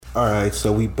All right,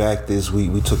 so we back this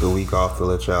week. We took a week off to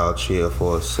let y'all chill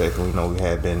for a second. We know we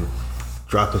had been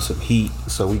dropping some heat,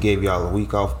 so we gave y'all a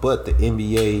week off. But the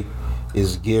NBA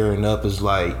is gearing up. It's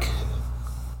like,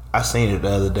 I seen it the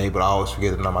other day, but I always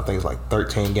forget the number. I think it's like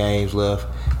 13 games left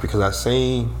because I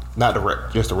seen, not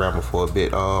just the round before a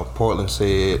bit, Portland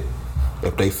said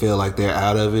if they feel like they're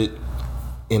out of it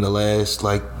in the last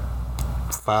like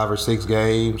 5 or 6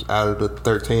 games out of the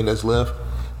 13 that's left,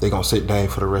 they're going to sit Dame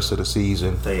for the rest of the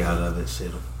season. They out of it,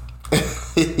 sit them.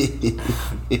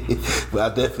 But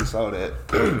I definitely saw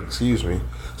that. Excuse me.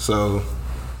 So,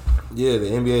 yeah, the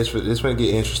NBA, it's going to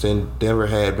get interesting. Denver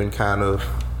had been kind of,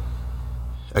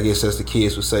 I guess as the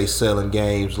kids would say, selling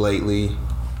games lately,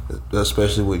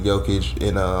 especially with Jokic.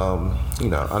 And,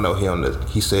 I know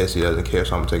he says he doesn't care,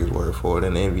 so I'm going to take his word for it.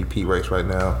 In the MVP race right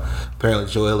now, apparently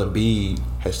Joel Embiid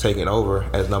has taken over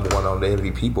as number 1 on the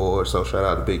MVP board. So shout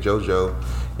out to Big JoJo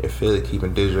in Philly,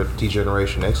 keeping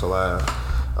Degeneration X alive.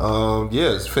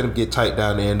 It's finna get tight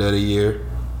down the end of the year.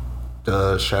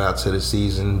 Shout out to the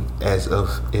season as of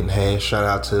in hand. Shout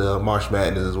out to March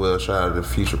Madness as well. Shout out to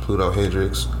future Pluto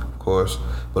Hendricks, of course.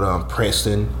 But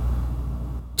Princeton,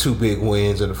 2 big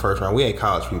wins in the first round. We ain't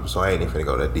college people, so I ain't even finna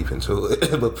go that deep into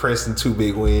it. But Princeton, 2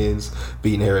 big wins,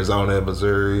 beating Arizona and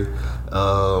Missouri.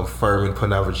 Furman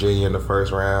putting out Virginia in the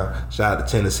first round. Shout out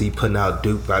to Tennessee putting out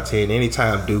Duke by 10.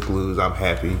 Anytime Duke lose, I'm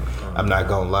happy. I'm not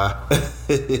gonna lie.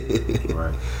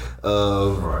 Right.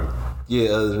 Right. Yeah,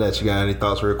 other than that, you got any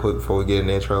thoughts real quick before we get in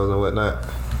the intros and whatnot?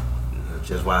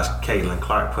 Just watched Caitlin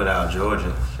Clark put out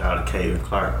Georgia. Shout out to Caitlin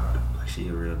Clark. Like, she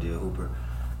a real deal hooper.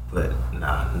 But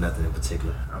nah, nothing in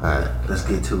particular. Alright. Let's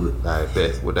get to it. Alright,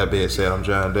 bet. With that being said, I'm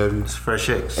John W. It's Fresh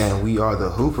X. And we are the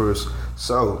Hoopers.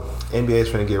 So, NBA's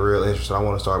finna get real interesting. I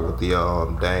want to start with the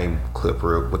Dame clip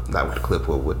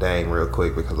with Dame real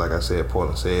quick because, like I said,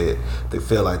 Portland said they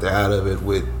feel like they're out of it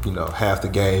with half the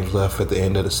games left at the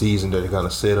end of the season. They're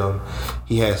gonna sit him.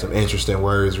 He had some interesting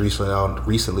words recently on the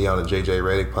JJ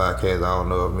Redick podcast. I don't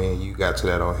know if me and you got to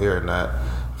that on here or not.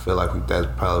 I feel like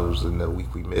that probably was in the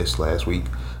week we missed last week.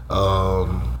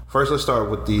 First, let's start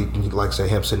with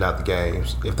him sitting out the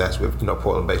games. If that's what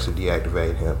Portland basically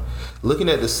deactivated him. Looking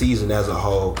at the season as a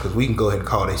whole, because we can go ahead and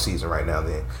call their season right now.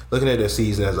 Then looking at their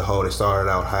season as a whole, they started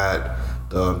out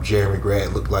hot. Jeremy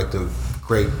Grant looked like the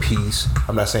great piece.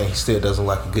 I'm not saying he still doesn't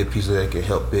like a good piece that they can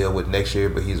help build with next year,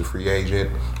 but he's a free agent.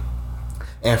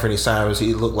 Anthony Simons,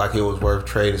 he looked like it was worth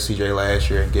trading CJ last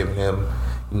year and giving him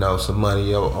some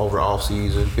money over the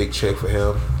offseason, big check for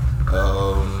him.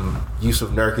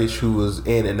 Yusuf Nurkic, who was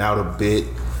in and out a bit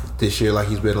this year like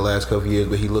he's been the last couple of years,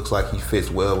 but he looks like he fits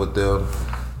well with them.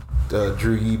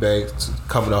 Drew Eubanks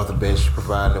coming off the bench,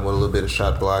 providing them with a little bit of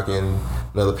shot blocking,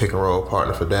 another pick and roll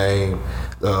partner for Dame.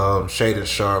 Shaden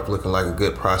Sharp looking like a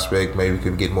good prospect, maybe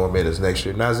could get more minutes next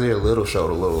year. Nasir Little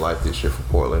showed a little life this year for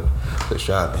Portland. So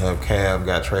shout out to him. Cam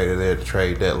got traded there at the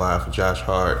trade deadline for Josh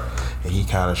Hart, and he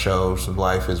kind of showed some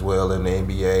life as well in the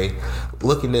NBA.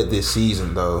 Looking at this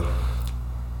season though,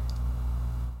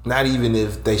 not even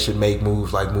if they should make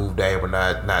moves like move Dame or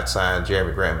not sign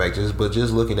Jeremy Grant back, but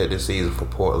just looking at this season for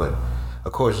Portland.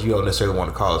 Of course, you don't necessarily want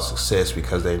to call it success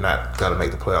because they're not going to make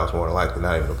the playoffs more than likely,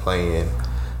 not even a play-in.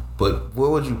 But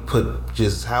what would you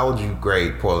how would you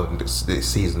grade Portland this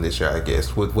season this year, I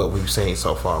guess, with what we've seen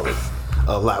so far? We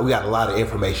got a lot of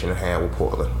information in hand with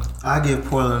Portland. I give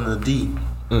Portland a D.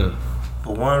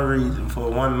 For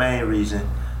one main reason.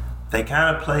 They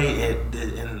kind of played it,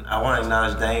 and I want to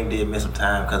acknowledge Dame did miss some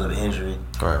time because of injury.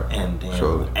 Right. And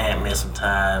then Ant missed some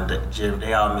time.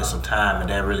 They all missed some time, and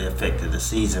that really affected the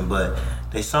season. But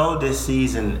they sold this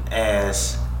season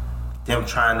as them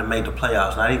trying to make the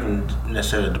playoffs, not even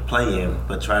necessarily the play-in,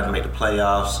 but trying to make the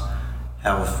playoffs,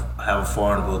 have a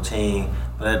formidable team.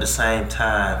 But at the same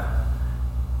time,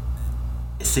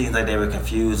 it seems like they were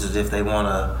confused as if they want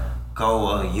to go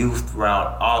a youth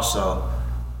route also.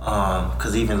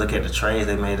 Because even look at the trades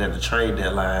they made at the trade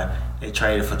deadline. They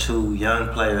traded for 2 young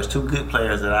players, 2 good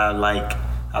players that I like.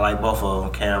 I like both of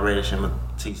them, Cam Reddish and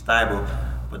Matisse Thybulle,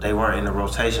 but they weren't in the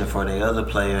rotation for their other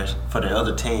players, for their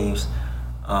other teams.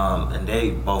 And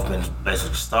they both been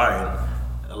basically starting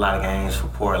a lot of games for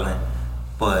Portland.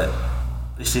 But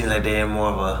it seems like they're in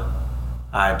more of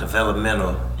a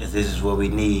developmental, if this is what we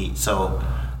need. So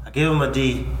I give them a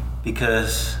D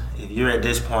because if you're at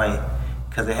this point,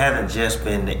 because it hasn't just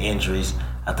been the injuries.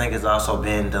 I think it's also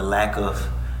been the lack of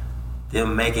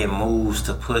them making moves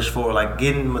to push forward. Like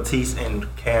getting Matisse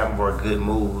and Cam were good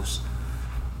moves,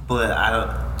 but I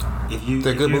don't.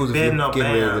 They're good moves if you're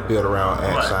getting ready to build around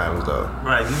Ant Simons, though.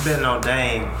 Right, if you've been on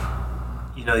Dame,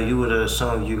 you would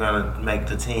assume you're gonna make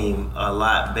the team a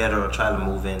lot better or try to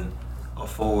move in a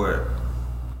forward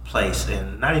place,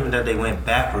 and not even that they went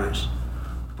backwards,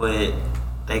 but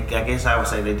I guess I would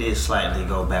say they did slightly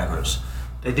go backwards.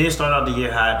 They did start out the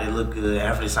year hot. They look good.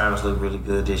 Anthony Simons looked really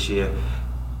good this year.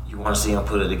 You want to see him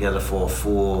put it together for a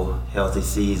full, healthy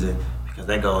season because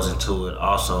that goes into it.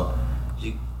 Also,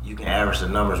 you can average the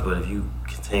numbers, but if you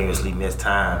continuously miss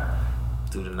time,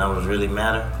 do the numbers really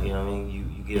matter? You know what I mean?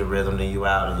 You get a rhythm, then you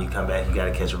out, and you come back, you got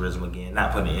to catch a rhythm again.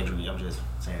 Not putting an injury, I'm just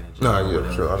saying it. No,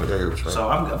 yeah, sure. I get what you're So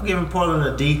I'm giving Portland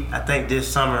a D. I think this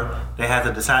summer they have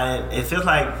to decide. It feels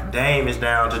like Dame is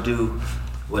down to do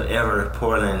whatever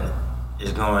Portland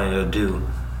is going to do.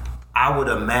 I would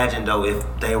imagine, though, if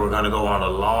they were going to go on a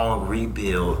long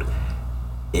rebuild,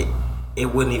 it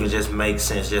wouldn't even just make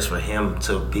sense just for him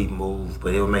to be moved,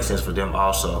 but it would make sense for them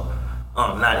also.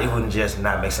 It wouldn't just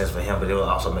not make sense for him, but it would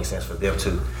also make sense for them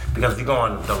too. Because if you're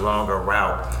going the longer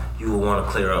route, you would want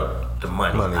to clear up the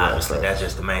money. Obviously, that's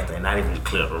just the main thing. Not even to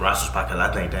clear up the roster spot, because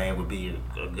I think Dame would be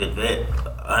a good vet.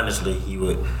 Honestly, he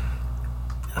would.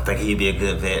 I think he'd be a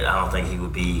good vet. I don't think he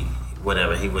would be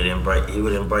whatever. He would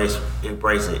embrace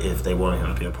it if they wanted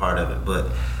him to be a part of it.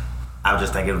 But I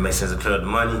just think it would make sense to clear up the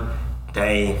money.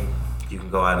 Dame, you can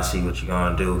go out and see what you're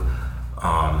gonna do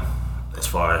as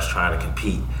far as trying to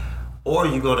compete. Or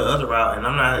you go the other route, and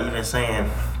I'm not even saying,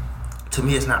 to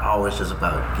me it's not always just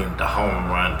about getting the home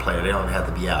run player. They don't have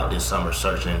to be out this summer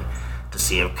searching to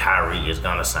see if Kyrie is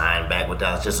going to sign back with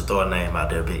Dallas. Just to throw a name out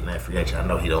there, big name free agent. I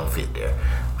know he don't fit there.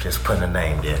 Just putting a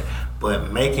name there.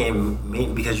 But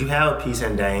because you have a piece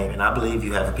in Dame, and I believe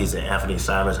you have a piece in Anthony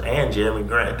Simons and Jeremy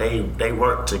Grant. They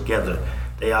work together.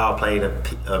 They all played a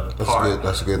part.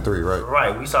 That's a good three, right?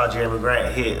 Right. We saw Jeremy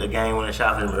Grant hit a game-winning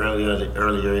shot for them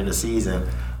earlier in the season,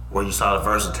 where you saw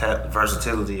the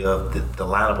versatility of the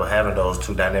lineup of having those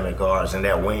two dynamic guards and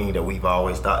that wing that we've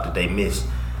always thought that they missed.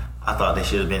 I thought they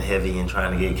should have been heavy in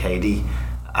trying to get KD.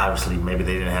 Obviously, maybe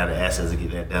they didn't have the assets to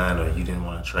get that done, or you didn't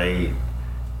want to trade.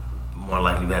 More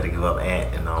likely, you had to give up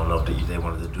Ant, and I don't know if they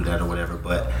wanted to do that or whatever.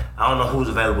 But I don't know who's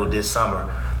available this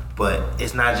summer. But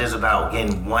it's not just about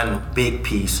getting one big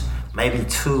piece, maybe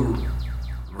two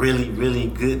really, really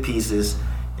good pieces,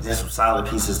 and then some solid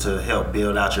pieces to help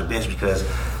build out your bench, because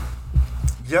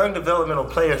young developmental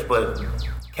players, but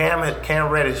Cam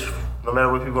Reddish, no matter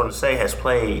what people are going to say, has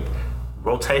played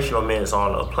rotational minutes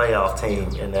on a playoff team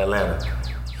in Atlanta.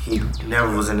 He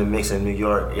never was in the mix in New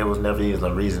York. It was never even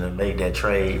a reason to make that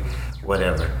trade,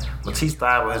 whatever. Matisse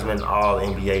Thybulle has been all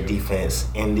NBA defense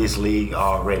in this league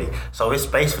already. So it's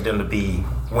space for them to be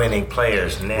winning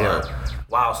players now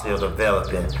while still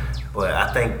developing. But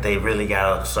I think they really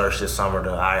got to search this summer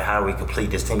to how do we complete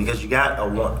this team, because you got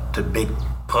the big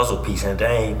puzzle piece in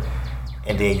Dame,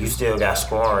 and then you still got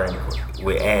scoring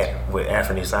with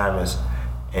Anthony Simons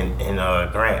and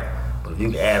Grant. But if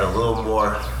you can add a little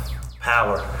more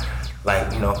power,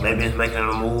 like, maybe it's making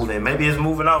a move, and maybe it's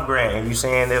moving off Grant, and you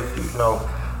saying if,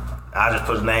 I just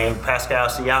put his name, Pascal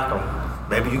Siakam,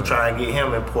 maybe you try and get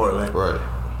him in Portland. Right.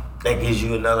 That gives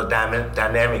you another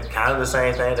dynamic, kind of the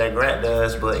same thing that Grant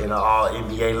does, but in an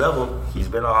all-NBA level. He's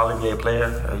been an all-NBA player.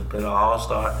 He's been an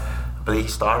all-star. I believe he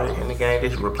started in the game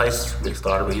this year, replaced Rick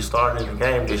Starter, but he started in the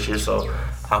game this year, so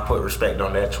I'll put respect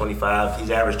on that. 25, he's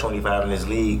averaged 25 in this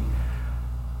league.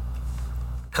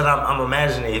 Because I'm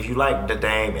imagining, if you like the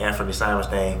Dame, Anthony Simons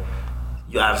thing,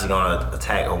 you're obviously going to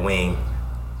attack a wing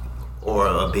or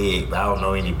a big, but I don't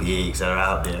know any bigs that are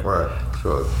out there. Right,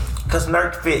 sure. Because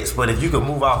Nurk fits, but if you could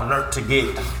move off Nurk to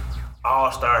get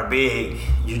all-star big,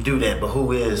 you do that, but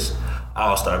who is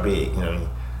all-star big, you know what I mean?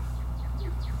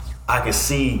 I can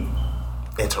see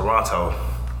in Toronto,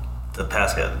 the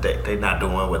Pascal, they're not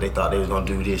doing what they thought they was going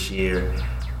to do this year.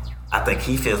 I think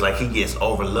he feels like he gets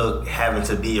overlooked having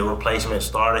to be a replacement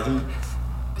starter.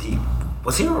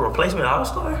 Was he a replacement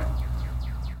all-star?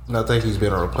 No, I think he's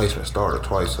been a replacement starter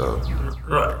twice, so.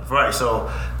 Right. So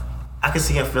I can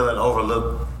see him feeling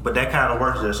overlooked, but that kind of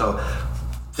works there. So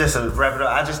just to wrap it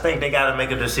up, I just think they got to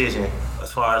make a decision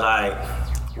as far as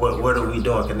what are we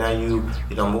doing? Because now you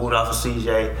moved off of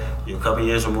CJ. You're a couple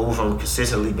years removed from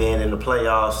consistently being in the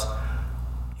playoffs.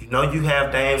 You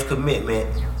have Dame's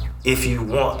commitment if you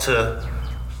want to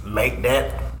make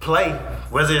that play,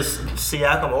 whether it's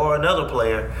Siakam or another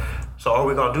player. So are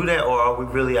we going to do that, or are we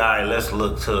really, all right, let's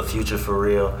look to the future for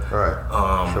real?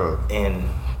 Right, sure. And,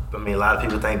 I mean, a lot of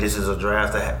people think this is a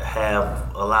draft that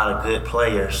have a lot of good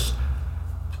players.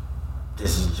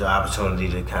 This is your opportunity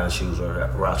to kind of choose where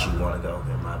route you want to go,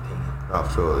 in my opinion.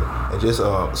 Absolutely. And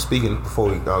just speaking,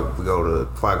 before I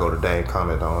go to Dame,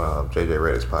 comment on JJ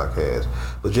Redick's podcast,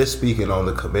 but just speaking on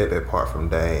the commitment part from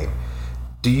Dame,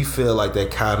 do you feel like that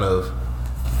kind of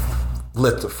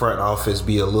let the front office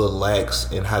be a little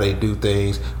lax in how they do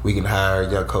things. We can hire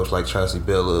a young coach like Chauncey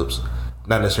Billups.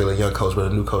 Not necessarily a young coach,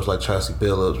 but a new coach like Chauncey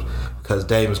Billups, because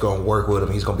Dame is going to work with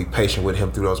him. He's going to be patient with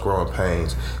him through those growing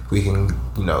pains. We can,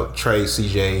 trade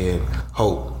CJ and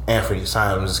hope Anthony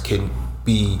Simons can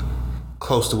be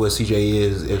close to what CJ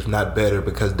is, if not better,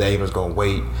 because Dame is going to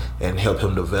wait and help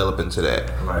him develop into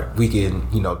that. Right. We can,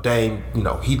 Dame, he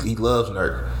loves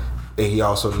Nurk. And he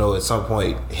also knows at some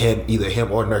point either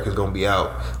him or Nurk is going to be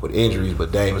out with injuries,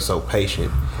 but Dame is so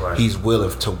patient. Right. He's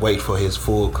willing to wait for his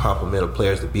full complement of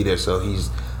players to be there. So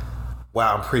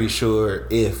I'm pretty sure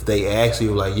if they actually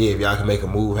were like, if y'all can make a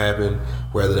move happen,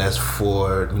 whether that's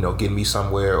for, getting me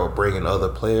somewhere or bringing other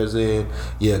players in,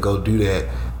 go do that.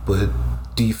 But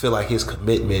do you feel like his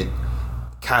commitment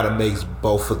kind of makes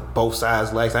both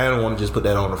sides lax? I don't want to just put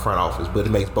that on the front office, but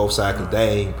it makes both sides, because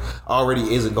Dame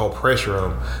already isn't going to pressure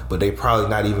him, but they probably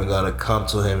not even going to come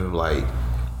to him and like,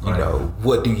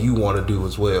 what do you want to do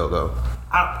as well, though?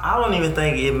 I don't even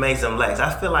think it makes them lax. I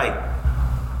feel like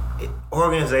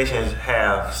organizations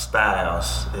have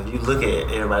styles. If you look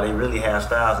at everybody, they really have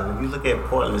styles. And if you look at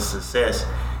Portland's success,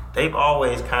 they've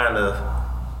always kind of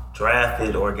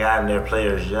drafted or gotten their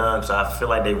players young, so I feel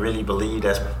like they really believe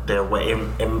that's their way.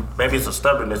 And maybe it's a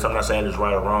stubbornness. I'm not saying it's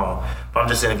right or wrong, but I'm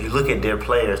just saying if you look at their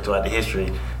players throughout the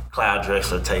history, Clyde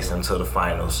Drexler takes them to the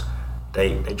finals.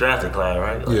 They drafted Clyde,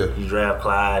 right? Yeah. You draft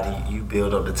Clyde, you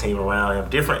build up the team around him.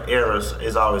 Different eras,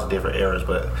 it's always different eras,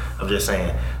 but I'm just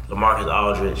saying, LaMarcus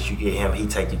Aldridge, you get him, he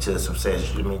take you to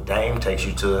success. I mean, Dame takes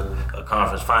you to a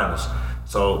conference finals.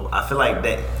 So I feel like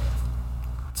that,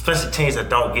 especially teams that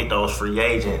don't get those free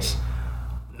agents,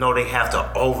 know they have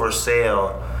to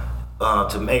oversell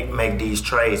to make these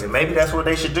trades, and maybe that's what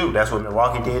they should do. That's what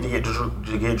Milwaukee did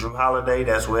to get Drew Holiday.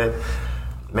 That's what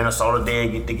Minnesota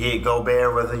did to get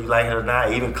Gobert, whether you like it or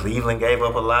not. Even Cleveland gave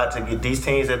up a lot to get these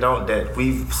teams that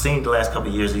we've seen the last couple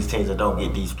of years. These teams that don't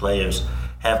get these players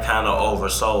have kind of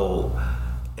oversold,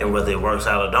 and whether it works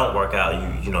out or don't work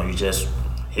out, you just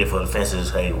hit for the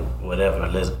fences. Hey, whatever.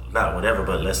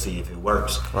 Let's see if it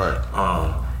works. Right.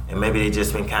 And maybe they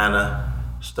just been kind of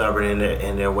stubborn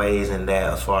in their ways in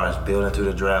that, as far as building through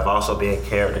the draft. Also being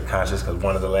character conscious, because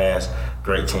one of the last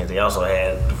great teams they also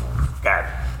got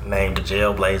named the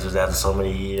Jailblazers after so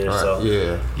many years. Right. So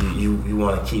yeah. you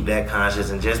want to keep that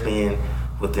conscious and just being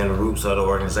within the roots of the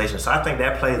organization. So I think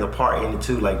that plays a part in it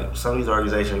too. Like some of these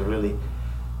organizations really,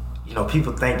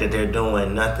 people think that they're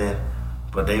doing nothing,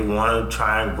 but they want to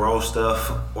try and grow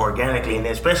stuff organically, and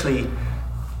especially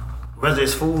whether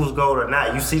it's fool's gold or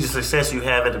not, you see the success you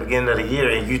have at the beginning of the year,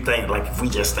 and you think, like, if we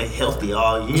just stay healthy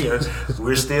all year,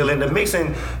 we're still in the mix.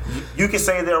 And you can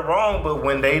say they're wrong, but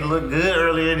when they look good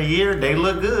earlier in the year, they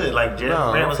look good. Like,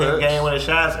 Jeremy Grant was hitting game-winning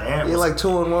shots. Ant was like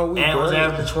 2 in 1 week. Ant was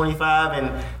averaging 25,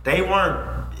 and they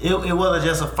weren't. It wasn't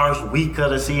just a first week of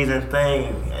the season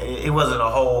thing. It wasn't a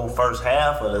whole first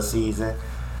half of the season.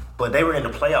 But they were in the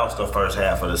playoffs the first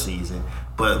half of the season.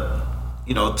 But,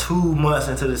 2 months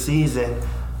into the season,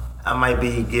 I might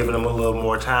be giving them a little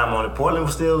more time on it. Portland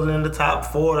was still in the top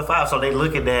 4 or 5. So they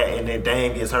look at that, and then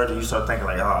Dame gets hurt, and you start thinking,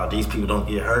 like, these people don't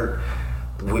get hurt.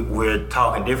 We're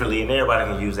talking differently, and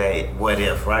everybody can use that what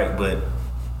if, right? But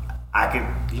I could,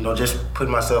 just put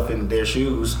myself in their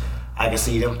shoes. I can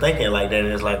see them thinking like that,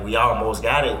 and it's like, we almost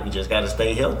got it. We just got to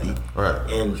stay healthy. Right.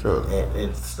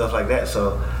 And stuff like that.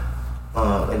 So,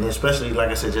 and especially, like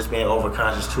I said, just being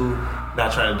overconscious too,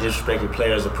 not trying to disrespect your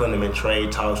players or putting them in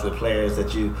trade talks with players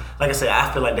that you, like I said,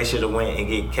 I feel like they should have went and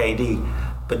get KD,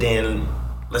 but then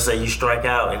let's say you strike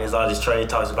out and there's all these trade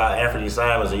talks about Anthony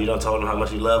Simons, or you done told him how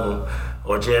much you love him,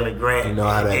 or Jeremy Grant,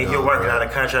 and you're working out a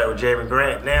contract with Jeremy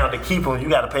Grant. Now to keep him, you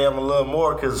got to pay him a little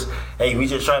more because, hey, we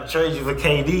just trying to trade you for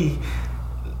KD.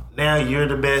 Now you're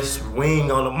the best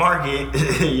wing on the market,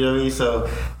 you know what I mean? So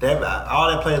that all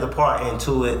that plays a part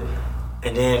into it.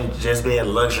 And then just being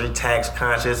luxury tax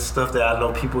conscious, stuff that I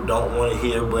know people don't want to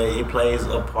hear, but it plays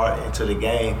a part into the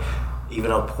game.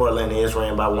 Even though Portland is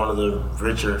ran by one of the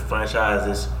richest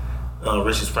franchise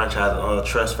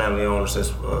trust family owners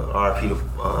since RP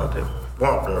the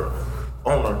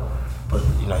owner, but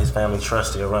his family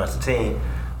trust still runs the team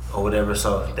or whatever.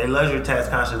 So they luxury tax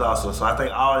conscious also. So I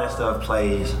think all that stuff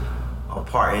plays a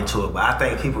part into it. But I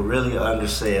think people really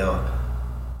undersell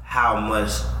how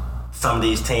much some of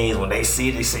these teams, when they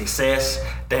see the success,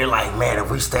 they're like, man, if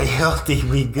we stay healthy,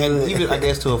 we good. Even, I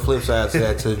guess, to a flip side to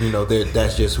that,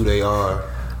 that's just who they are.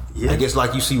 I guess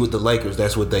like you see with the Lakers,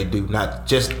 that's what they do. Not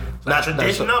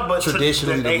traditional, but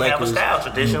traditionally the Lakers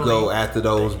go after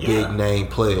those big name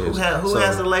players. Who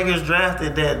has the Lakers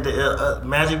drafted? That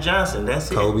Magic Johnson. That's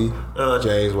Kobe, it.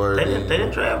 James Worthy. They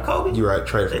didn't draft Kobe. You're right.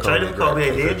 Traded for Kobe.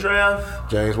 They did draft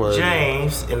James Worthy.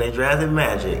 And they drafted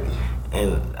Magic.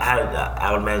 And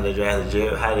I would imagine they drafted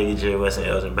Jerry. How did they get Jerry West and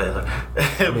Elgin Baylor?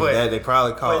 But they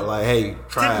probably called like, hey,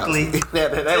 try typically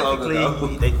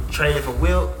they traded for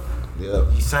Wilt. Yep.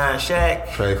 You signed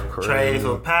Shaq. Traded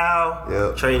for Powell.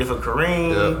 Yep. Traded for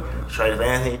Kareem. Yep. Traded for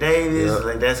Anthony Davis. Yep.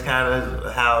 Like that's kind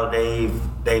of how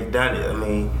they've done it. I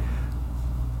mean,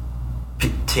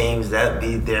 teams that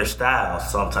be their style.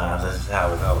 Sometimes that's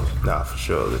how it goes. Nah, for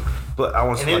sure. But I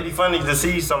want to. And it'd be funny to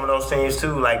see some of those teams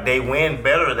too. Like they win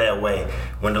better that way.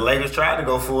 When the Lakers tried to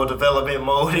go full development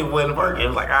mode, it wouldn't work. It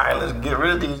was like, all right, let's get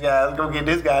rid of these guys. Let's go get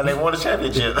this guy. And they won a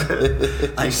championship.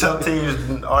 Like some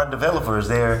teams aren't developers;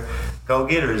 they're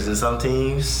go-getters, and some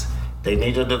teams they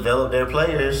need to develop their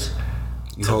players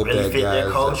to really fit their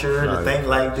culture, to think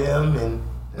like them, and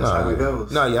that's how it goes.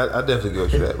 No, yeah, I definitely go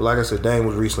through that. But like I said, Dame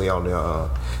was recently on the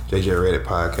JJ Redick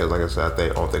podcast. Like I said, I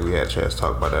don't think we had a chance to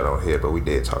talk about that on here, but we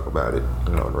did talk about it,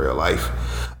 in real life.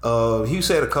 He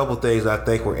said a couple things I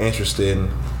think were interesting.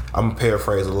 I'm gonna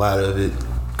paraphrase a lot of it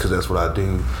because that's what I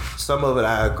do. Some of it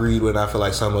I agreed with. I feel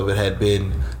like some of it had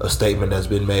been a statement that's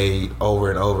been made over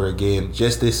and over again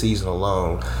just this season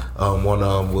alone. One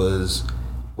of them was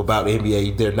about the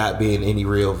NBA, there not being any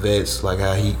real vets, like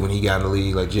how when he got in the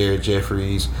league, like Jared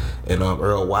Jeffries and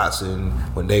Earl Watson,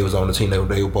 when they was on the team, they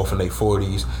were both in their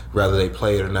 40s. Whether they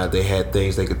played or not, they had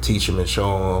things they could teach them and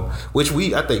show them, which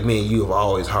I think me and you have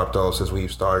always harped on since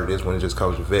we've started this, when it just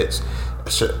comes to vets,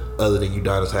 other than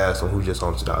Udonis Haslem, who just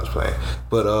on Udonis playing.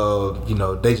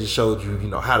 But, they just showed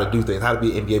you, how to do things, how to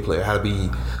be an NBA player, how to be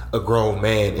a grown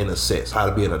man in a sense, how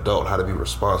to be an adult, how to be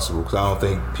responsible, because I don't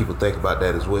think people think about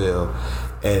that as well.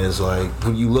 And it's like,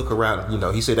 when you look around,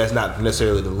 he said that's not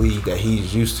necessarily the league that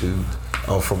he's used to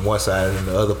from one side, and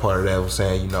the other part of that was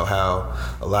saying, how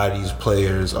a lot of these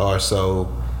players are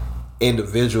so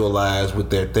individualized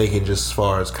with their thinking, just as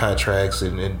far as contracts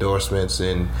and endorsements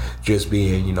and just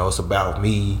being, it's about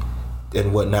me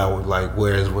and whatnot. Like,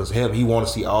 whereas was him, he wanted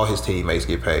to see all his teammates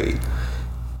get paid.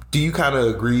 Do you kind of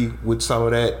agree with some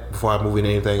of that? Before I move into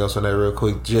anything else on that real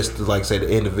quick, just to, like, say, the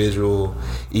individual,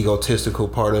 egotistical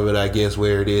part of it, I guess,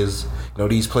 where it is,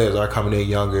 these players are coming in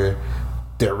younger.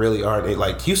 There really aren't,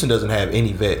 like, Houston doesn't have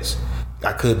any vets.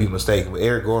 I could be mistaken, but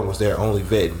Eric Gordon was their only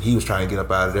vet, and he was trying to get up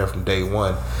out of there from day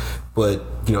one.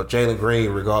 But, Jalen Green,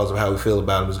 regardless of how we feel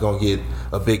about him, is going to get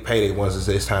a big payday once it's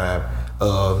this time.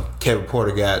 Kevin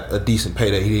Porter got a decent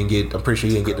payday. I'm pretty sure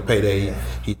he didn't get the payday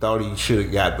he thought he should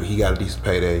have got, but he got a decent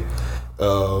payday.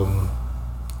 And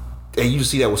you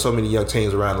just see that with so many young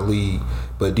teams around the league.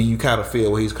 But do you kind of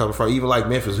feel where he's coming from? Even like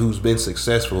Memphis, who's been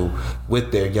successful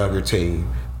with their younger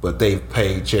team, but they've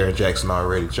paid Jaren Jackson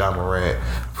already, John Morant.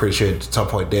 Pretty sure at some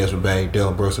point Desmond Bain,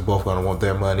 Dylan Brooks are both going to want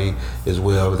their money as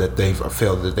well, that they've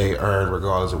felt that they earned,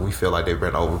 regardless if we feel like they've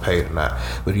been overpaid or not.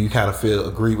 But do you kind of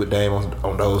agree with Dame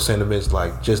on those sentiments,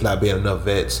 like just not being enough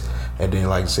vets, and then,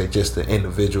 like you said, just the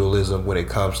individualism when it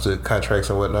comes to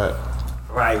contracts and whatnot?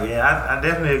 Right, yeah, I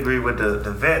definitely agree with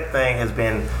the vet thing. Has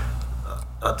been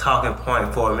a talking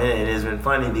point for a minute, and it's been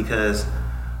funny because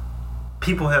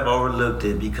people have overlooked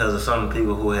it because of some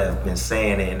people who have been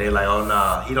saying it, and they're like, oh,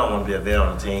 nah, he don't want to be a vet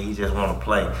on the team. He just want to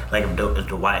play. Like if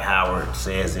Dwight Howard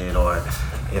says it, or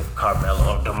if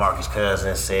Carmelo or DeMarcus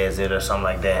Cousins says it or something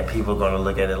like that, people are going to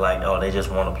look at it like, oh, they just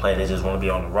want to play. They just want to be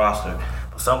on the roster.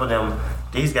 But some of them,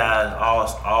 these guys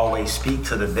always speak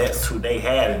to the vets who they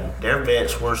had, and their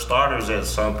vets were starters at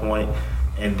some point,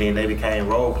 and then they became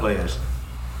role players.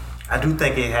 I do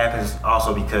think it happens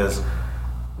also because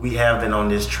we have been on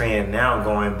this trend now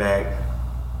going back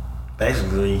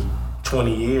basically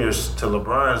 20 years to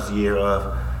LeBron's year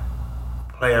of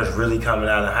players really coming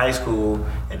out of high school,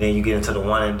 and then you get into the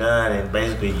one and done, and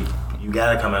basically you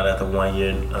got to come out after 1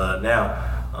 year now.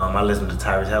 I listened to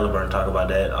Tyrese Halliburton talk about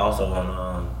that also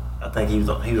on, I think he was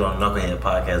on Knucklehead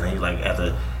podcast, and he was like,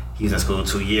 after he was in school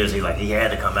 2 years, he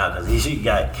had to come out because he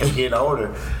kept getting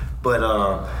older. But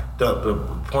the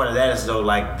point of that is, though,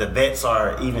 like, the vets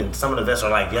are, even some of the vets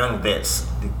are like young vets.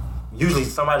 Usually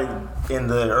somebody in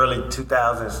the early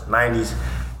 2000s, 90s,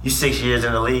 you 6 years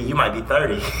in the league, you might be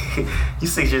 30. You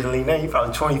 6 years in the league now, you're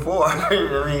probably 24. You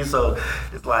know what I mean? So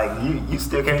it's like you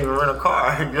still can't even rent a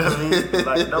car. You know what I mean? It's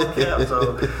like no cap.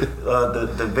 So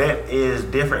the vet is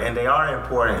different, and they are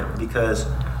important because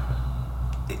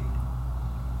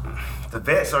the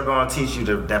vets are going to teach you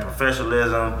that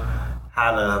professionalism,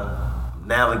 how to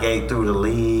navigate through the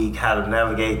league, how to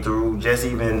navigate through just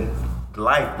even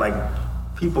life, like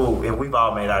people, and we've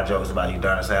all made our jokes about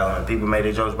Udonis Haslem, and people made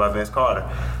their jokes about Vince Carter,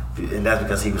 and that's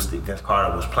because Vince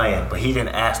Carter was playing, but he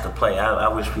didn't ask to play. I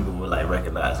wish people would like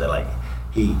recognize that, like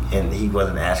he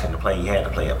wasn't asking to play, he had to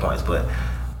play at points, but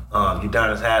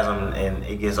Udonis Haslem, and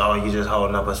it gets you just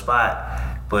holding up a spot.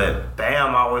 But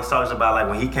Bam always talks about like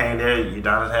when he came there,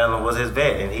 Udonis Haslem was his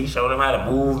vet, and he showed him how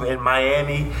to move in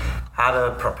Miami, how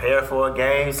to prepare for a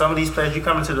game. Some of these players, you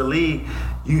come into the league,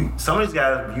 some of these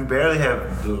guys, you barely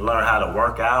have learned how to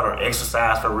work out or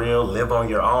exercise for real, live on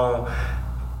your own.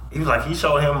 He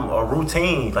showed him a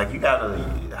routine. Like, you gotta,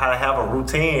 how to have a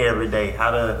routine every day,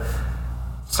 how to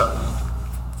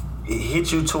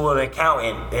hit you to an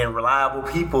accountant and reliable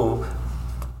people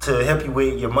to help you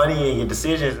with your money and your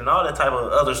decisions and all that type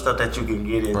of other stuff that you can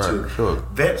get into. Right, sure.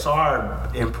 Vets are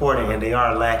important and they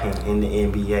are lacking in the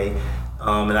NBA.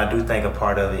 And I do think a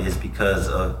part of it is because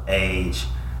of age.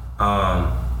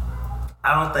 I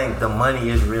don't think the money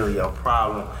is really a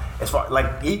problem. As far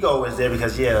like ego is there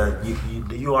because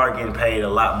you are getting paid a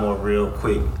lot more real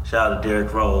quick. Shout out to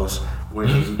Derrick Rose. When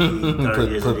he 30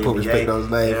 years in the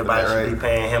NBA, everybody should be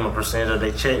paying him a percentage of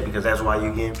their check because that's why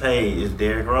you're getting paid. It's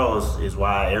Derrick Rose is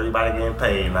why everybody getting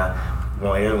paid, and I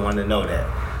want everyone to know that.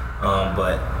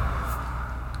 But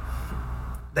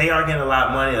they are getting a lot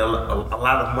of money, a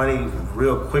lot of money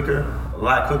a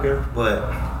lot quicker. But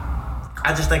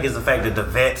I just think it's the fact that the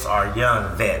vets are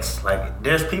young vets. Like,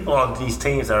 there's people on these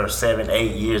teams that are 7,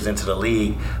 8 years into the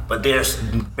league, but they're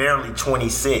barely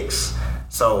 26.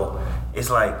 So it's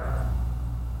like,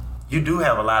 you do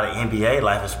have a lot of NBA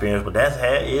life experience, but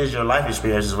that is your life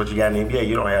experience is what you got in the NBA.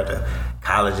 You don't have the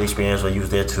college experience where you was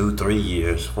there 2, 3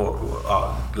 years, let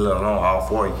alone all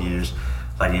 4 years.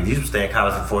 Like, if you stay in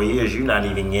college for 4 years, you're not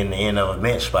even getting the end of a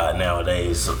bench spot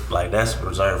nowadays. So, like, that's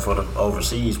reserved for the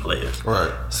overseas players.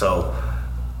 Right. So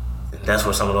that's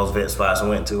where some of those vet spots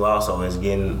went to also, is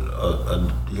getting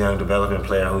a young developing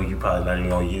player who you probably not even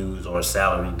going to use, or a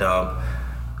salary dump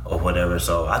or whatever.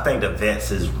 So I think the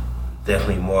vets is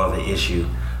definitely more of an issue.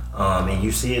 And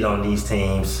you see it on these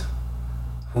teams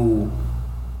who,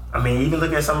 I mean, even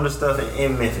look at some of the stuff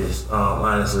in Memphis,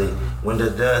 honestly, when the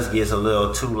dust gets a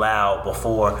little too loud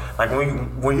before, like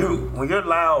when you're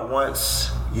loud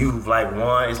once you've like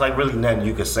won, it's like really nothing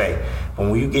you can say. But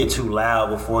when you get too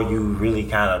loud before you really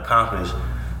kind of accomplish,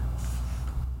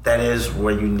 that is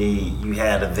where you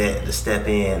had a vet to step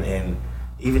in. And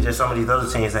even just some of these other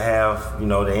teams that have,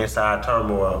 the inside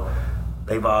turmoil,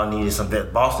 they've all needed some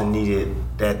vet. Boston needed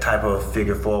that type of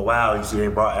figure for a while. You see, they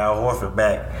brought Al Horford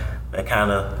back. That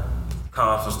kind of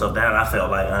calmed some stuff down. I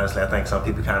felt like, honestly, I think some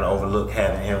people kind of overlooked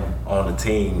having him on the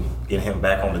team, getting him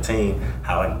back on the team,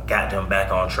 how it got them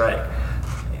back on track.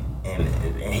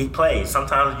 And he played.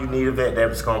 Sometimes you need a vet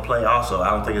that's going to play also.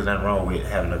 I don't think there's nothing wrong with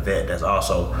having a vet that's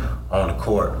also on the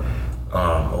court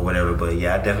or whatever. But,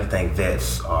 yeah, I definitely think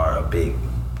vets are a big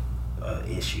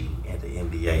issue in the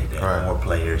NBA that more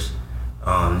players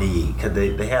need. Because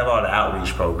they have all the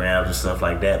outreach programs and stuff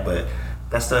like that, but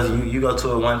that stuff, you go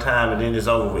to it one time and then it's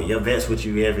over with. Your vet's with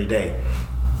you every day.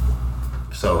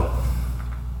 So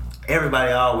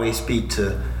everybody always speak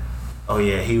to, oh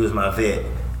yeah, he was my vet.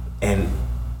 And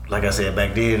like I said,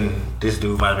 back then, this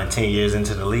dude might have been 10 years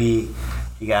into the league.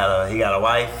 He got a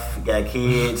wife, he got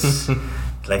kids.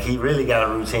 Like, he really got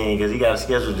a routine because he got a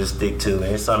schedule to stick to. And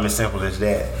it's something as simple as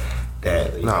that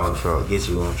gets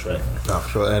you on track. No, for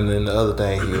sure. And then the other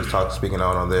thing he was speaking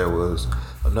on there was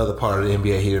another part of the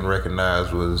NBA he didn't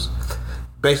recognize was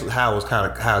basically how it's kind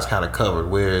of covered,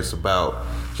 where it's about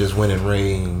just winning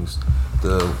rings,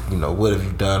 what have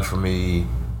you done for me,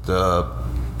 the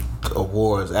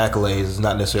awards, accolades. It's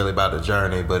not necessarily about the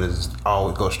journey, but it's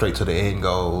always go straight to the end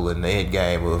goal and the end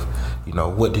game of,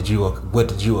 what did you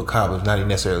accomplish? Not even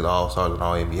necessarily the All-Stars and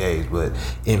All-NBAs, but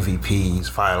MVPs,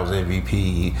 Finals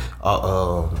MVP,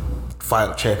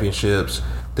 final championships,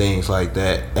 things like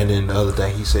that. And then the other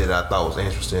thing he said I thought was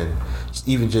interesting,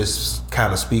 even just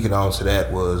kind of speaking on to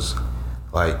that, was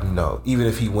like, even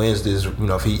if he wins this,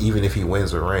 even if he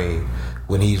wins a ring,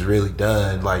 when he's really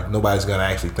done, like, nobody's gonna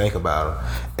actually think about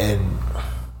him.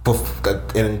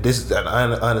 And this is an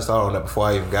honest thought on that. Before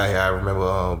I even got here, I remember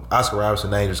Oscar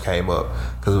Robertson's name just came up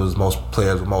because it was most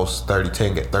players with most 30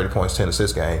 points, 10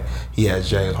 assists game. He has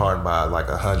James Harden by like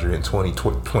 120,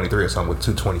 23 or something with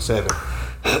 227.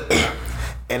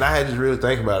 And I had to really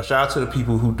think about it. Shout out to the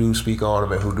people who do speak on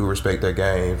them and who do respect their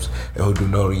games and who do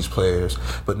know these players.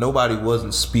 But nobody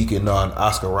wasn't speaking on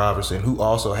Oscar Robertson, who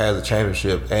also has a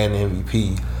championship and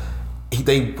MVP.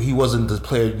 He wasn't the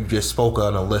player you just spoke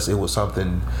on unless it was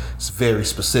something very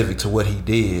specific to what he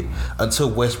did, until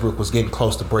Westbrook was getting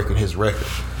close to breaking his record.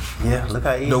 Yeah, look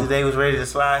how easy they was ready to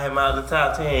slide him out of the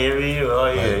top 10 every year.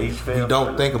 Oh yeah, you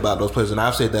don't think about those players, and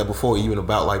I've said that before, even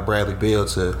about like Bradley Beal,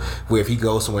 to where if he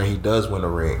goes somewhere and he does win a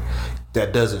ring,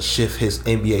 that doesn't shift his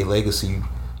NBA legacy,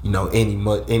 any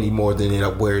more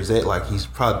than where it's at. Like he's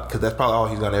probably, because that's probably all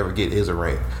he's gonna ever get is a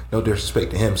ring. No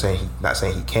disrespect to him, not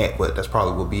saying he can't, but that's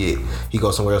probably will be it. He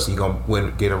goes somewhere else, he's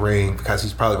gonna get a ring because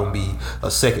he's probably gonna be a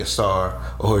second star,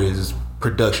 or his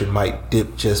production might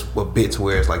dip just a bit to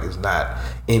where it's like it's not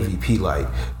MVP like.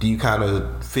 Do you kind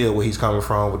of feel where he's coming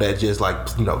from with that? Just like,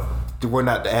 we're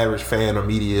not the average fan or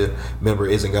media member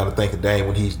isn't gonna think of Dame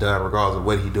when he's done, regardless of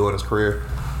what he do in his career.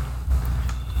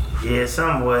 Yeah,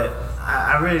 somewhat.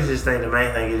 I really just think the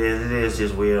main thing it is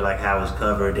just weird, like how it's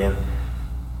covered, and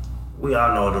we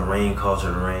all know the ring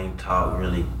culture, the ring talk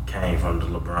really came from the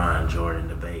LeBron Jordan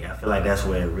debate. I feel like that's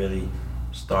where it really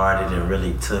started and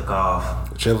really took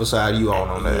off. Whichever side you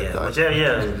on that.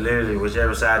 Literally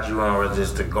whichever side you on, whether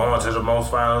it's the going to the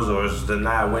most finals or it's the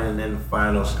not winning in the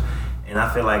finals. And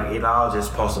I feel like it all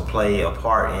just supposed to play a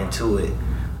part into it.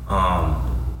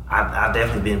 I've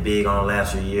definitely been big on the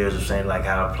last few years of saying like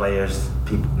how players,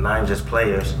 people, not even just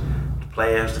players,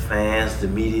 the fans, the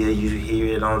media, you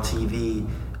hear it on TV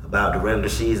about the regular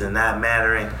season not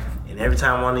mattering. And every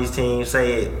time one of these teams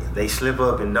say it, they slip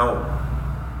up and don't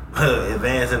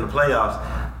advance in the playoffs.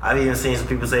 I've even seen some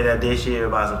people say that this year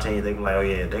about some teams. They can like, oh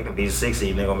yeah, they can be the 6th seed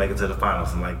and they're gonna make it to the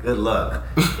finals. I'm like, good luck.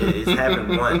 It's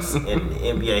happened once in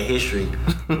NBA history,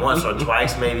 once or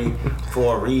twice maybe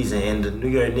for a reason. And the New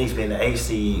York Knicks being the 8th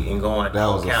seed and going that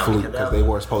was a fluke because they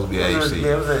weren't supposed to be 8th seed.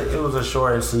 Yeah, it was a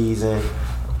shortened season.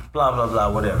 Blah blah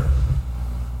blah, whatever.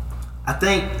 I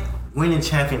think winning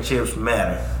championships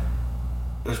matter,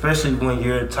 especially when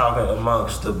you're talking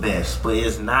amongst the best. But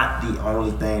it's not the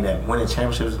only thing that winning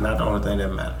championships is not the only thing that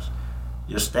matters.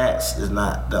 Your stats is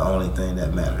not the only thing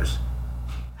that matters.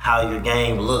 How your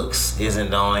game looks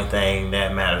isn't the only thing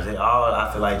that matters. It all,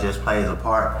 I feel like, just plays a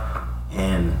part.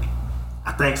 And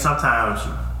I think sometimes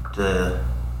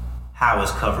how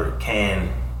it's covered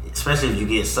can, especially if you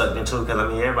get sucked into it, because I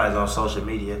mean everybody's on social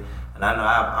media, and I know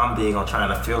I'm big on trying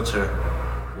to filter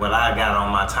what I got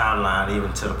on my timeline,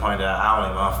 even to the point that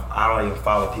I don't even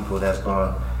follow people that's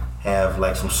gonna have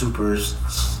like some super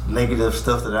negative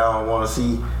stuff that I don't want to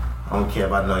see. I don't care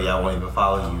if I know y'all won't even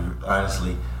follow you,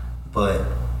 honestly. But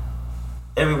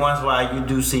every once in a while you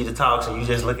do see the talks and you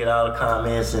just look at all the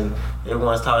comments and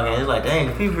everyone's talking. It's like, dang,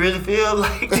 do people really feel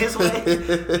like this way?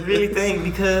 They really think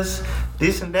because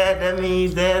this and that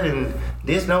means that, and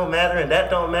this don't matter and that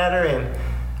don't matter, and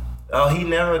oh, he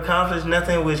never accomplished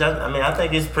nothing, which I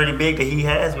think it's pretty big that he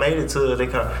has made it to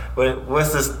the. But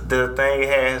what's the thing he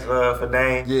has for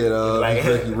Dame? Yeah, like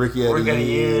Rookie of the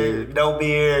year, no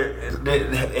beard,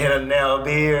 and now a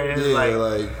beard. It's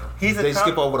like they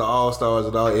skip over the All-Stars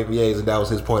and all NBAs, and that was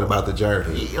his point about the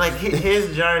journey. Like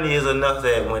his journey is enough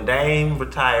that when Dame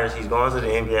retires, he's going to the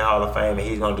NBA Hall of Fame and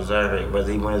he's going to deserve it,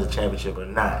 whether he wins a championship or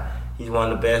not. He's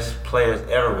one of the best players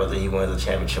ever, whether he wins a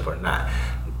championship or not.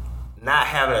 Not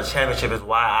having a championship is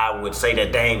why I would say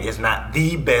that Dame is not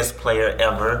the best player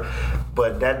ever,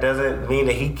 but that doesn't mean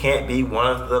that he can't be one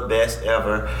of the best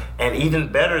ever, and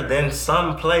even better than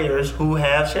some players who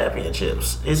have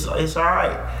championships. It's all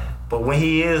right. But when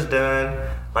he is done,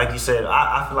 like you said,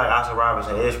 I feel like Oscar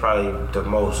Robertson is probably the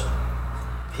most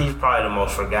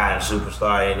forgotten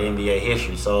superstar in NBA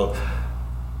history. So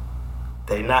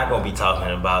they're not going to be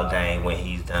talking about Dame when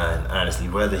he's done, honestly,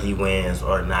 whether he wins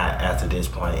or not after this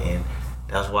point. And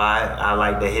that's why I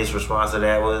like that his response to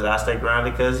that was, I stay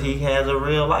grounded because he has a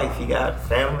real life. He got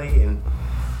family and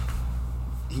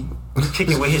he kick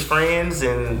it with his friends,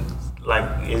 and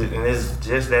it's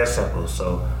just that simple.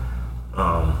 So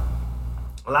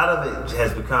a lot of it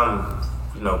has become,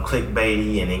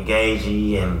 clickbaity and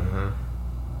engagey, and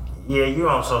yeah, you're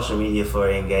on social media for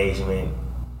engagement.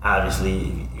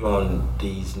 Obviously, you're on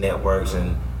these networks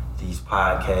and these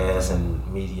podcasts and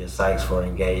media sites for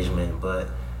engagement, but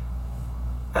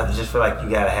I just feel like you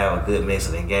gotta have a good mix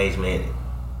of engagement,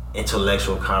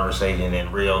 intellectual conversation,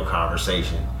 and real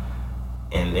conversation.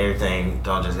 And everything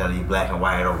don't just gotta be black and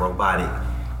white or robotic.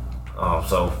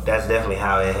 So that's definitely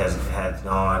how it has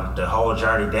gone. The whole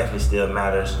journey definitely still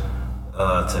matters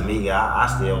to me. I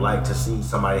still like to see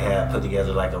somebody put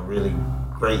together like a really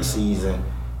great season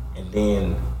and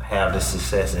then have the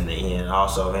success in the end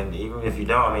also. And even if you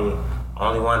don't,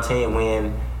 only one team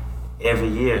win every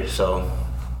year, so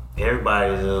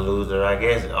everybody's a loser, I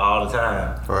guess, all the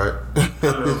time. Right. I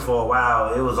remember for a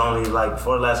while, it was only like,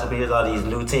 for the last couple years, all these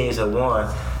new teams had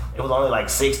won. It was only like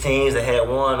 6 teams that had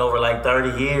won over like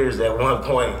 30 years at one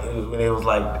point. When it was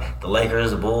like the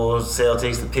Lakers, the Bulls,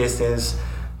 Celtics, the Pistons,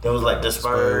 There was like the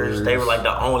Spurs. They were like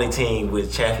the only team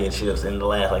with championships in the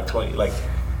last like 20. Like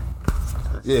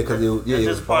yeah, because it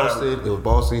was Boston. It was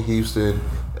Boston, Houston,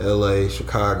 L.A.,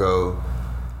 Chicago,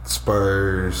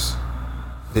 Spurs.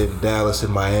 Then Dallas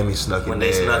and Miami snuck in there. When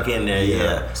they snuck in there,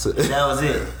 yeah. So, that was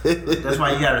it. That's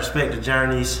why you gotta respect the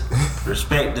journeys,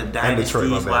 respect the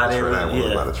dynasties while they're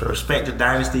respect the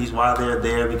dynasties while they're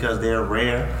there because they're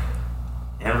rare,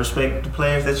 and respect the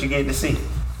players that you get to see.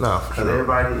 No, for sure.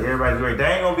 Everybody's great. They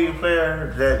ain't gonna be the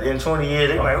player that in 20 years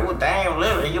they're like, oh damn,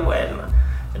 Lillard, you wasn't.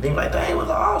 And then like, dang, was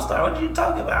an all-star. What are you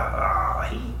talking about? Oh,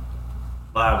 he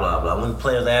blah blah blah. When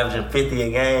players averaging 50 a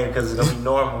game because it's gonna be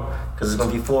normal. Because it's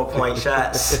going to be 4-point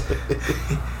shots.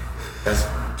 That's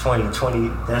 2020.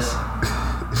 That's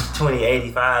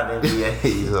 2085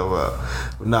 NBA.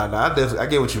 So, I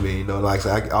get what you mean. You know, like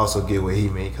I also get what he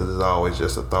means because it's always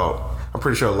just a thought. I'm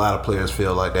pretty sure a lot of players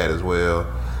feel like that as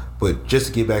well. But just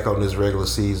to get back on this regular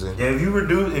season. Yeah, if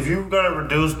you're gonna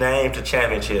reduce Dame to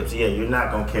championships, yeah, you're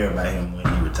not gonna care about him when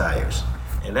he retires,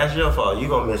 and that's your fault. You're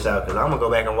gonna miss out because I'm gonna go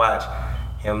back and watch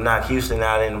him knock Houston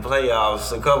out in the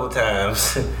playoffs a couple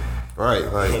times. Right,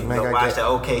 like man, go watch the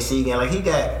OKC game. Like he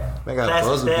got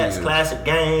classic stats, classic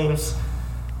games.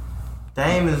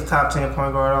 Dame is a top 10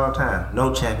 point guard all the time.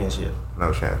 No championship.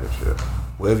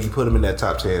 Wherever you put him in that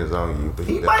top 10 is on you. But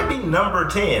he might be number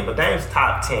 10, but Dame's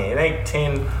top 10. It ain't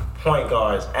 10 point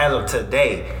guards as of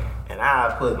today. And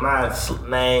I put my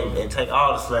name and take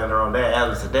all the slander on that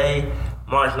as of today.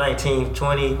 March 19th,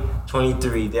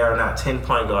 2023. There are not 10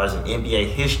 point guards in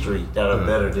NBA history that are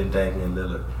better than Damian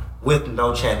Lillard. With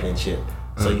no championship.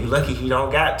 So you lucky he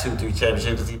don't got 2-3 championships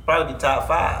because he'd probably be top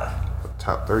 5.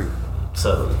 Top 3.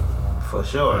 So, for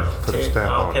sure. I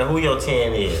don't care who your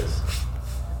 10 is.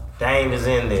 Dame is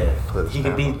in there. He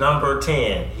could be number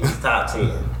 10. He's top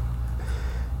 10.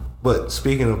 But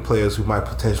speaking of players who might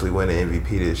potentially win the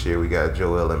MVP this year, we got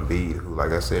Joel Embiid, who, like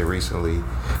I said, recently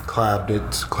climbed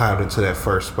into that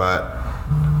first spot.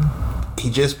 He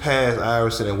just passed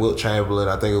Iverson and Wilt Chamberlain.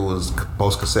 I think it was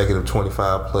most consecutive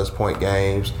 25-plus point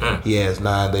games. He has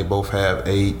 9. They both have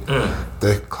 8.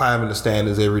 They're climbing the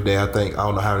standings every day. I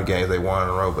don't know how many games they won in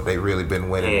a row, but they've really been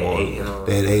winning more.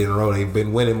 They had 8 in a row. They've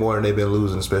been winning more than they've been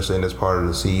losing, especially in this part of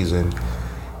the season.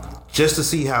 Just to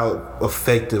see how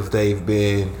effective they've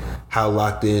been, how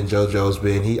locked in JoJo's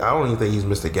been. I don't even think he's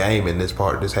missed a game in this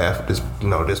part of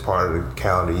the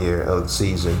calendar year of the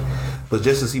season. But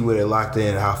just to see where they're locked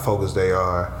in, how focused they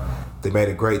are. They made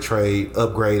a great trade,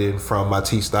 upgrading from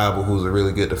Matisse Thybulle, who's a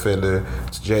really good defender,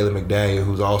 to Jalen McDaniel,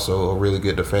 who's also a really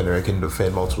good defender and can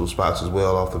defend multiple spots as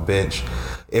well off the bench.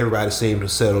 Everybody seemed to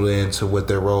settle into what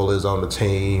their role is on the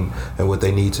team and what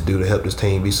they need to do to help this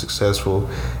team be successful.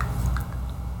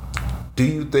 Do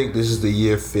you think this is the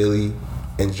year Philly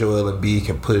and Joel Embiid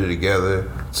can put it together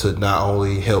to not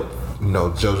only help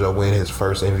JoJo win his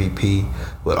first MVP,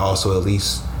 but also at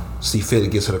least see Philly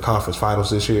get to the conference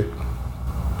finals this year?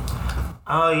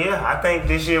 Yeah, I think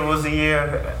this year was the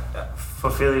year for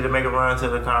Philly to make a run to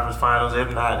the conference finals.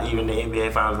 If not even the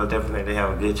NBA finals, I definitely think they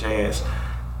have a good chance.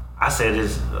 I said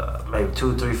this maybe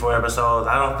 2, 3, 4 episodes.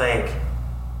 I don't think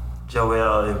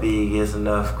Joel Embiid gets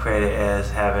enough credit as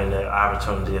having the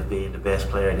opportunity of being the best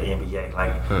player in the NBA.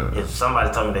 Like, if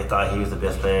somebody told me they thought he was the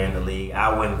best player in the league,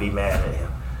 I wouldn't be mad at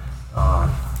him.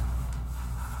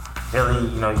 Philly,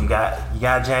 you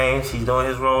got James. He's doing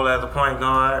his role as a point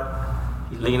guard.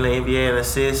 He's leading the NBA in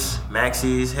assists.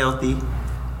 Maxi's healthy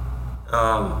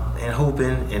and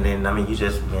hooping. And then, you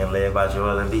just being led by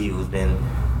Joel Embiid, who's been,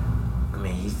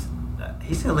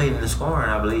 he's still leading the scoring,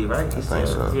 I believe, right? I think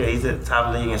so. Yeah, he's at the top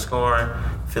of the league in scoring.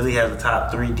 Philly has the top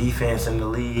 3 defense in the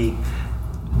league.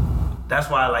 That's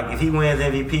why, if he wins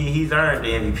MVP, he's earned the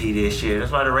MVP this year.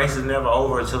 That's why the race is never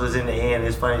over until it's in the end.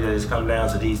 It's funny that it's come down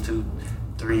to these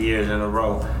 2-3 years in a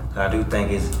row. I do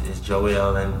think it's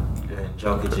Joel and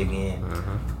Jokic again.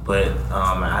 Mm-hmm. But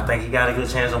I think he got a good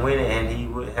chance of winning, and he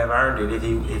would have earned it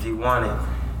if he won it.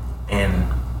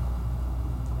 And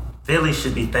Philly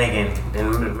should be thinking,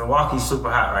 and Milwaukee's super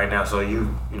hot right now, so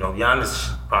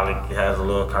Giannis probably has a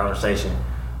little conversation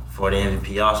for the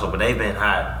MVP also, but they've been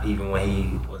hot even when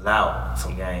he was out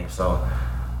some games. So,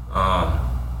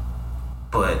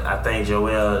 but I think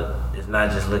Joel is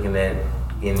not just looking at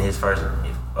getting his first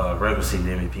regular season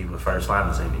MVP, but first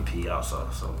finals MVP also.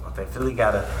 So I think Philly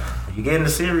when you get in the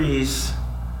series,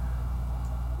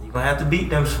 you're gonna have to beat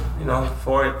them,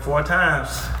 4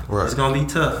 times. Right. It's gonna be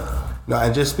tough. No,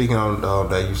 and just speaking on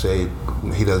that, you say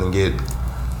he doesn't get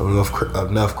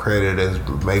enough credit as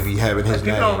maybe having his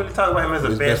name. People don't really talk about him as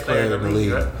the best player in the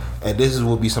league. Right? And this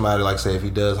will be somebody say if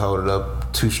he does hold it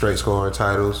up, 2 straight scoring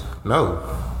titles. No,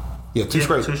 yeah, two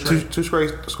straight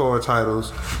scoring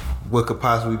titles. what could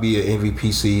possibly be an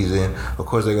MVP season. Of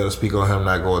course, they're going to speak on him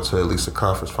not going to at least the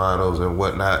conference finals and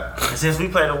whatnot. And since we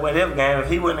played a what-if game, if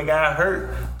he wouldn't have got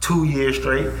hurt 2 years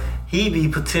straight, he'd be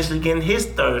potentially getting his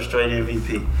third straight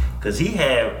MVP. Because he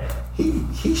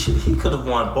could have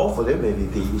won both of them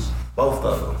MVPs, both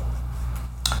of them.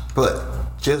 But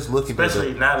just looking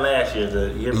especially not last year,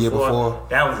 the year before,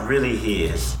 that was really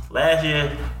his. Last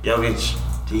year, Jokic,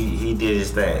 he did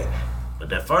his thing. But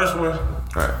that first one,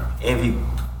 right, MVP,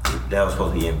 that was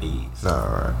supposed to be Embiid. All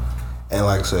right. And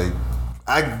like I say,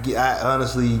 I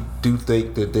honestly do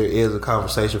think that there is a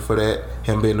conversation for that,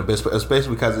 him being the best,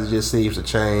 especially because it just seems to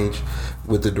change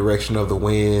with the direction of the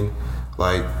wind.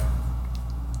 Like,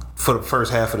 for the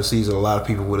first half of the season, a lot of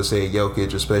people would have said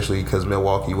Jokic, especially because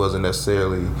Milwaukee wasn't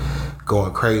necessarily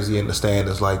going crazy in the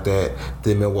standings like that.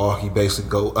 Then Milwaukee basically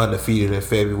go undefeated in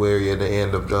February at the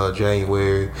end of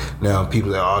January. Now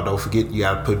people say, "Oh, don't forget, you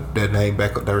got to put that name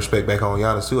back, that respect back on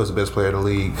Giannis too as the best player in the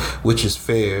league," which is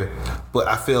fair. But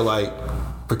I feel like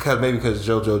because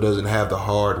JoJo doesn't have the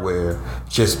hardware,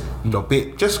 just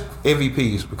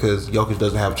MVPs, because Jokic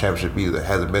doesn't have a championship either,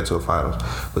 hasn't been to a finals,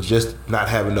 but just not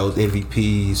having those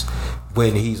MVPs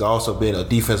when he's also been a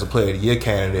defensive player of the year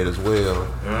candidate as well.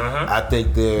 I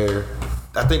think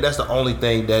that's the only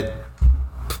thing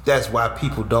that's why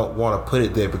people don't want to put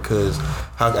it there, because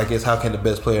how can the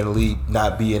best player in the league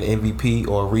not be an MVP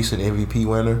or a recent MVP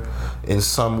winner in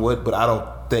somewhat? But I don't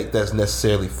think that's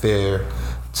necessarily fair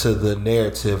to the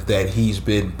narrative that he's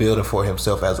been building for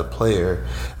himself as a player,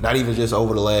 not even just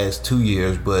over the last 2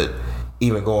 years, but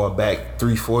even going back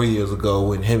 3-4 years ago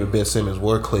when him and Ben Simmons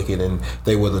were clicking and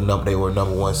they were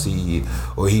number one seed,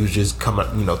 or he was just coming,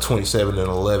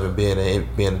 27-11, being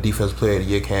a defensive player of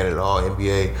the year candidate, all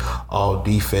NBA, all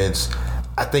defense.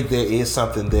 I think there is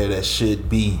something there that should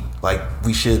be, like,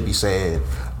 we should be saying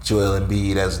Joel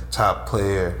Embiid as a top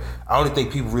player. I don't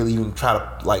think people really even try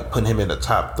to like put him in the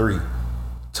top 3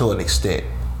 to an extent.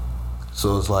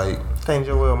 So it's like, I think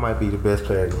Joel might be the best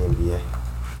player in the NBA.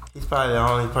 He's probably the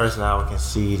only person I would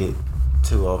concede it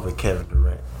to over Kevin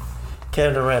Durant.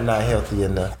 Kevin Durant not healthy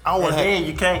enough. Then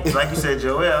you can't, like you said,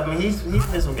 Joel. I mean, he's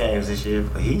missed some games this year,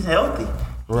 but he's healthy.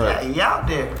 Right. He out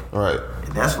there. Right.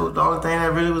 That's what the only thing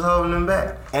that really was holding him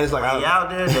back. And it's like, he out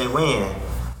there, they win.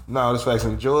 No, it's facts.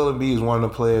 And Joel Embiid is one of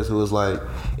the players who is like,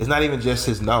 it's not even just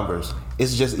his numbers.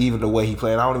 It's just even the way he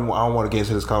played. I don't want to get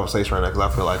into this conversation right now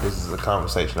because I feel like this is a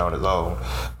conversation on its own.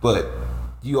 But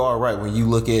you are right when you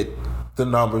look at the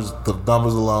numbers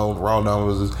alone, raw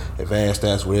numbers, advanced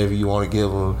stats, whatever you want to give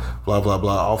him, blah blah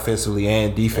blah, offensively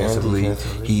and defensively.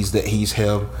 He's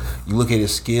him. You look at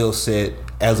his skill set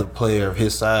as a player of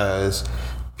his size,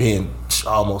 being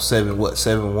almost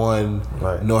 7'1",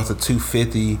 right, north of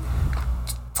 250.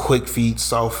 Quick feet,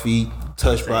 soft feet,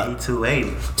 touch by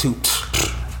 280.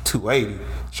 280.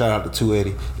 Shout out to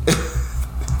 280.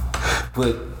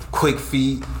 But quick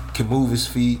feet, can move his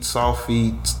feet, soft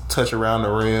feet, touch around the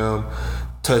rim,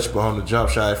 touch on the jump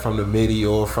shot from the midi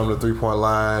or from the 3-point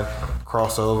line,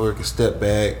 crossover, can step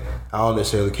back. I don't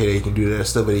necessarily care that he can do that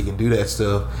stuff, but he can do that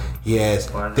stuff.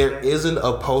 There isn't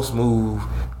a post move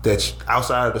that's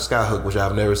outside of the sky hook, which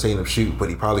I've never seen him shoot, but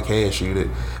he probably can shoot it.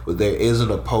 But there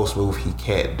isn't a post move he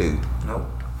can't do. Nope.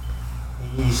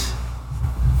 He's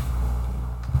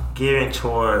gearing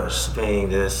towards being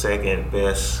the second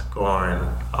best scoring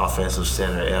offensive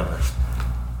center ever.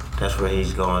 That's where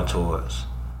he's going towards.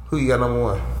 Who you got number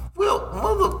one? Well,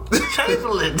 Mother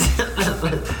Chamberlain.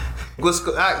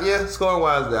 Scoring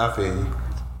wise, I feel you.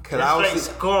 It's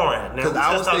scoring. Now,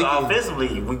 I was thinking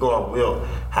offensively, we going Will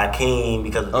Hakeem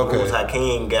because of the moves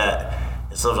Hakeem got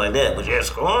and stuff like that. But you're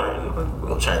scoring, we're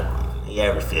gonna try. He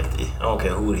averaged 50. I don't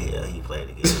care who the hell he played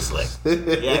against. It's like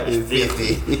he averaged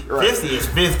 50. Right. 50 is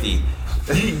 50.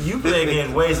 You play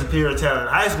against way superior talent in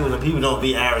high school, and people don't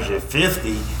be averaging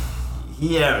 50.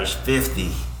 He averaged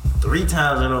 50 3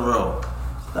 times in a row.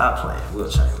 Stop playing, Will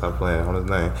Chamberlain. Stop playing on his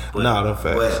name. No, them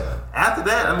facts. But after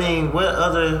that, I mean, what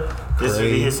other? This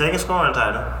would be his second scoring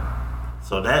title.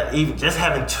 So that even just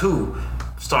having 2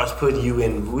 starts putting you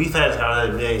in. We've had this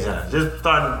conversation many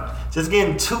times. Just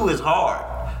getting 2 is hard.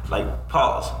 Like,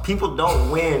 pause. People don't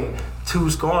win 2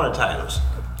 scoring titles.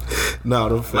 No,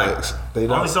 them facts. Like, they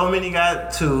don't. Only so many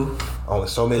got 2. Only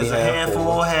so many have 4. There's a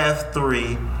handful have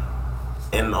 3.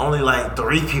 And only like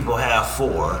 3 people have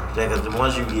 4. Because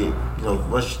once you get,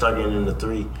 once you start getting into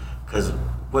 3, because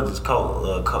what does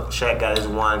Shaq got his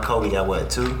 1, Kobe got what,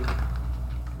 2?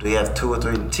 Do he have 2 or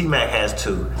 3? T-Mac has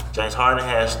 2. James Harden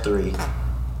has 3.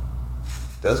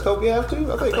 Does Kobe have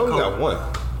 2? I think Kobe got 1.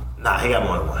 Nah, he got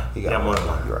more than 1. He got more than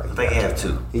 1. You're right. I think he had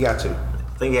 2. He got 2. I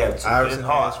think he had 2. Iverson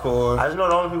has 4. I just know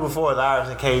the only people 4 is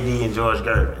Iverson, KD, and George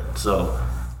Gervin. So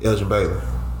Elgin Baylor.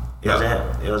 It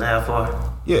was a half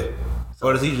 4. Yeah.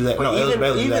 Or does he just no? Elgin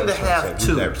Baylor even to have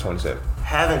 2. He's 27.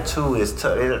 Having 2 is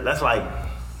tough. That's like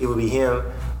it would be him,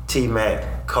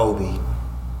 T-Mac, Kobe.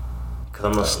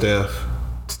 Steph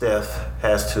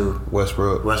has 2.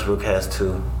 Westbrook has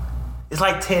 2. It's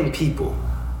like 10 people.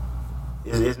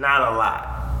 It's not a lot.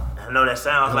 I know that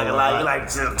sounds like a lot. You're like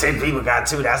 10 people got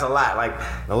 2. That's a lot. Like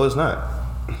no, it's not.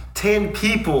 10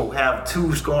 people have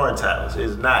 2 scoring titles.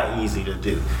 It's not easy to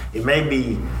do. It may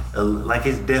be like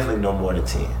it's definitely no more than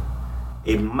 10.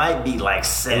 It might be like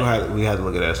 7. We had to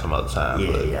look at that some other time.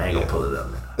 Yeah, I ain't gonna pull it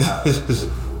up now.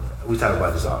 We talk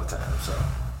about this all the time. So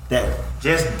that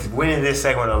just winning this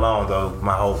segment alone, though,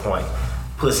 my whole point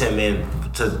puts him in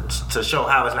to show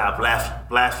how it's not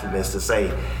blasphemous to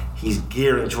say he's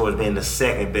gearing towards being the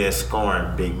second best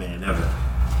scoring big man ever.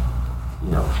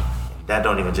 You know, that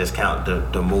don't even just count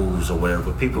the moves or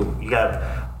whatever. But people, you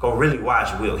gotta go really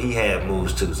watch Will. He had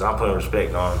moves too, so I'm putting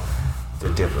respect on the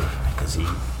dipper because he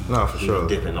was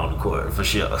dipping on the court for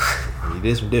sure. He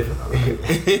did some dipping.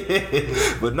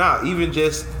 But even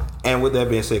just. And with that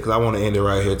being said, because I want to end it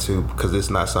right here too, because it's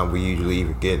not something we usually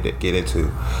even get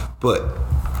into, but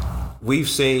we've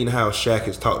seen how Shaq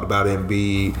has talked about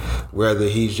Embiid, whether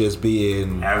he's just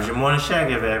being averaging more than Shaq,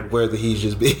 baby. Whether he's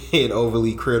just being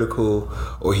overly critical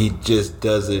or he just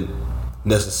doesn't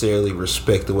necessarily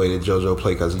respect the way that JoJo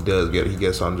play, because he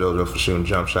gets on JoJo for shooting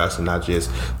jump shots and not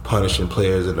just punishing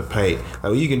players in the paint. Like,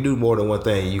 when you can do more than one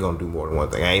thing, you're gonna do more than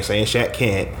one thing. I ain't saying Shaq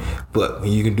can't, but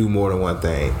when you can do more than one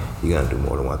thing, you're gonna do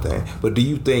more than one thing. But do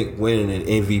you think winning an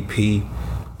MVP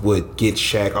would get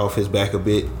Shaq off his back a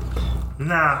bit?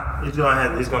 Nah, it's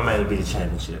gonna mainly be the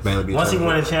championship. Once he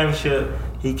win a championship,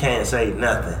 he can't say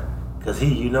nothing because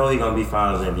he gonna be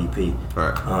Finals MVP.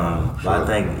 Right. But I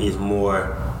think it's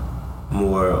more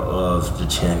of the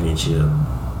championship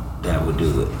that would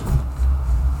do it.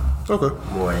 Okay.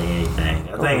 More than anything.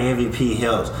 I think MVP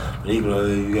helps. But even though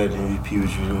you got the MVP, but you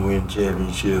didn't win the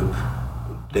championship,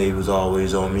 Dave was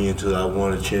always on me until I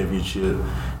won a championship.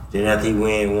 Then after he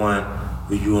win one,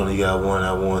 but you only got one,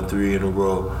 I won 3 in a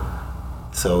row.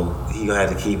 So he gonna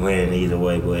have to keep winning either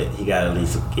way, but he got at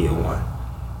least get one.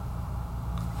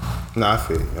 No, I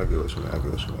feel you. I get what you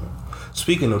mean.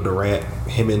 Speaking of Durant,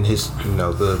 him and his,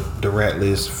 the Durant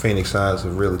list, Phoenix Suns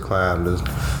have really climbed the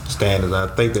standards. I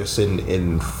think they're sitting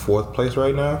in 4th place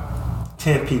right now.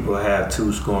 10 people have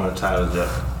 2 scoring titles up.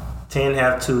 10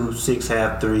 have 2, 6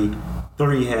 have 3,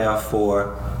 3 have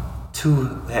 4, 2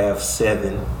 have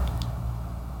 7.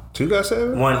 2 got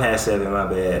 7? 1 has 7, my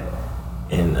bad.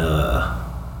 And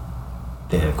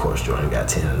then of course Jordan got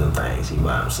 10 of them things. He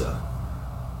by himself.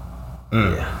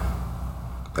 Yeah.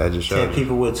 That just shows 10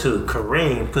 people with 2.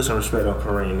 Kareem, put some respect on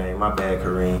Kareem's name. My bad,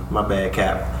 Kareem. My bad,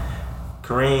 Cap.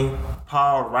 Kareem,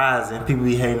 Paul Rising. People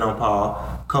be hating on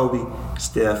Paul. Kobe,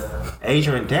 Steph,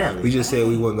 Adrian Danley. We just said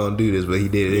we weren't gonna do this, but he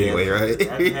did it anyway, right?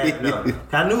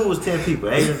 I knew it was 10 people.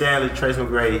 Adrian Danley, Trace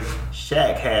McGrady.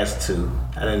 Shaq has 2.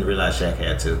 I didn't realize Shaq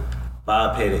had 2.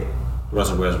 Bob Pettit,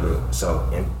 Russell Westbrook. So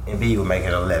Embiid will make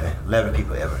it 11. 11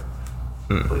 people ever.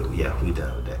 But yeah, we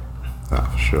done with that. Oh,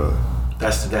 for sure.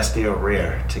 That's still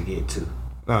rare to get to.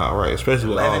 Nah, right. Especially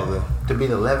with all of them. To be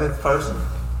the 11th person.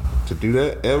 To do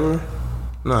that ever?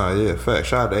 Nah, yeah, fact.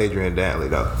 Shout out to Adrian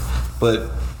Dantley, though. But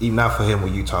even not for him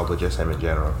with Utah, but just him in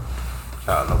general.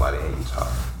 Shout out nobody in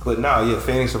Utah. But no, yeah,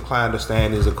 Phoenix have climbed the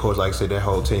standings. Of course, like I said, their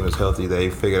whole team is healthy. They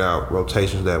figured out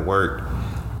rotations that work.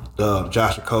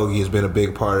 Josh Okogie has been a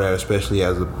big part of that, especially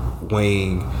as a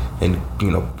wing and,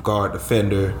 guard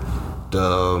defender.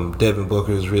 Devin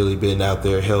Booker has really been out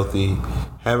there healthy.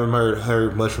 Haven't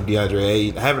heard much from DeAndre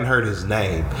Ayton. I haven't heard his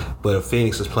name, but if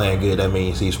Phoenix is playing good, that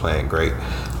means he's playing great.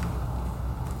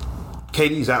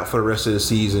 KD's out for the rest of the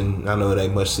season. I know there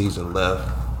ain't much season left.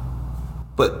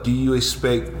 But do you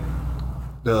expect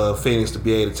the Phoenix to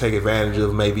be able to take advantage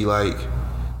of maybe like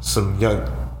some young...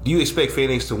 Do you expect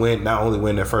Phoenix to not only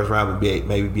win their first round, but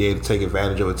maybe be able to take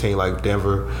advantage of a team like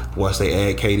Denver once they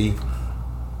add KD?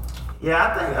 Yeah,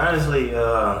 I think honestly,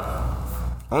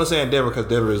 I'm only saying Denver because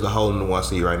Denver is holding the 1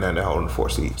 seed right now. They're holding the 4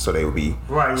 seed, so they would be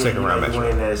second round match.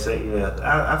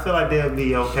 I feel like they'll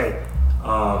be okay.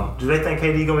 Do they think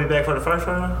KD gonna be back for the first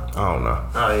round? I don't know.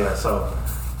 Oh yeah, so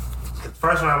the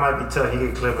first round might be tough. You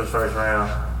get Clippers first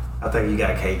round. I think you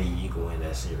got KD. You can win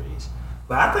that series.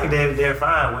 But I think they're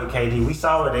fine with KD. We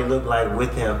saw what they look like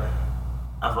with him.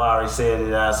 I've already said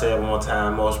it. I said it one more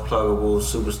time. Most pluggable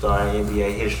superstar in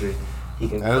NBA history. He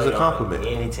can that is a compliment.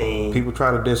 Any team. People try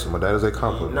to diss him, but that is a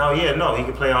compliment. He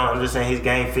can play on. I'm just saying his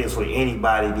game fits with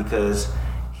anybody because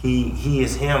he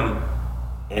is him,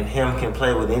 and him can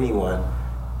play with anyone.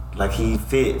 Like he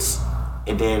fits,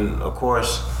 and then of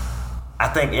course, I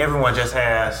think everyone just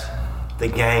has the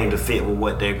game to fit with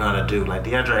what they're gonna do. Like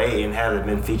DeAndre Ayton hasn't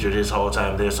been featured this whole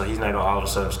time there, so he's not gonna all of a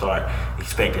sudden start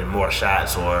expecting more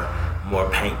shots or more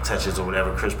paint touches or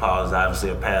whatever. Chris Paul is obviously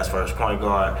a pass first point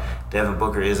guard. Devin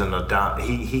Booker isn't a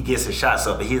he gets his shots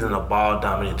up, but he's in a ball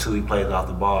dominant too. He plays off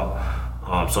the ball,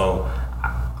 so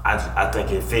I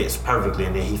think it fits perfectly,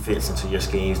 and then he fits into your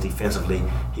schemes defensively.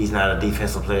 He's not a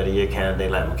defensive player of the year candidate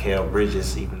like Mikal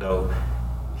Bridges, even though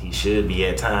he should be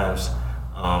at times.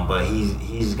 But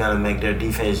he's gonna make their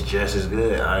defense just as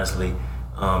good, honestly.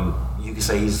 You can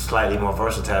say he's slightly more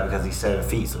versatile because he's 7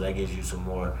 feet, so that gives you some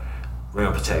more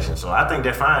rim protection. So I think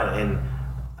they're fine. And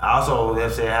I also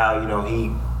have said how,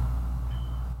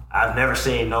 I've never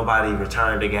seen nobody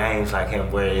return to games like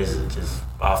him where it's just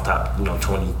off top,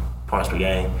 20 points per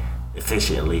game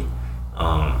efficiently.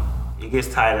 It gets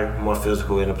tighter, more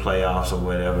physical in the playoffs or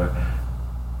whatever.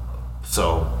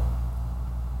 So,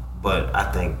 but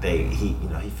I think he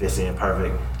fits in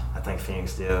perfect. I think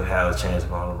Phoenix still has a chance of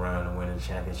going on a run and winning the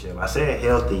championship. I said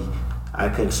healthy, I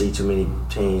couldn't see too many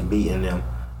teams beating them.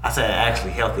 I said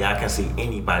actually healthy, I can't see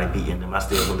anybody beating them. I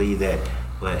still believe that,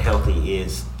 but healthy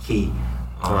is key.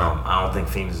 I don't think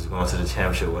Phoenix is going to the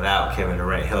championship without Kevin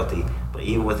Durant healthy. But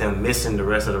even with him missing the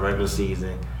rest of the regular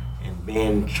season and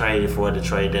being traded for the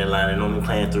trade deadline and only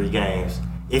playing 3 games,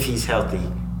 if he's healthy,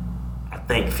 I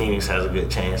think Phoenix has a good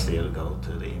chance still to go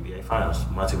to the NBA Finals.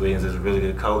 Monty Williams is a really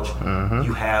good coach. Mm-hmm.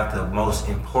 You have the most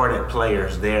important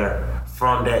players there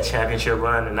from that championship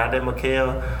run, and not that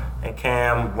Mikal and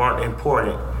Cam weren't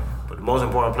important, but the most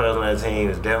important players on that team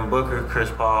is Devin Booker, Chris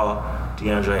Paul,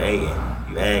 DeAndre Ayton.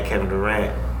 You add Kevin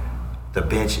Durant, the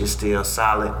bench is still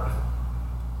solid.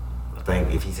 I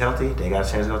think if he's healthy, they got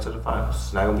a chance to go to the finals.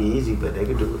 It's not gonna be easy, but they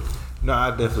can do it. No,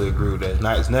 I definitely agree with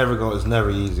that. It's never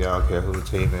easy. I don't care who the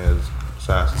team is,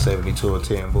 besides the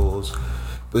 72-10 Bulls.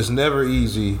 But it's never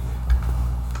easy.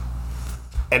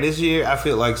 And this year, I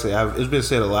feel like it's been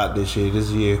said a lot this year. This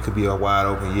year could be a wide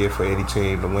open year for any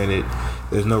team to win it.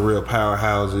 There's no real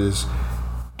powerhouses.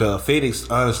 The Phoenix,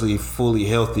 honestly, fully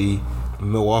healthy.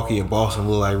 Milwaukee and Boston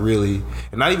look like really,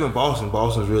 and not even Boston.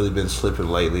 Boston's really been slipping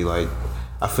lately. Like,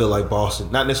 I feel like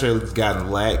Boston, not necessarily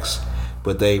gotten lax,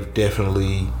 but they've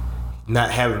definitely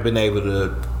haven't been able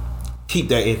to keep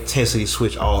that intensity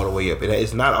switch all the way up.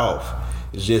 It's not off.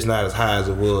 It's just not as high as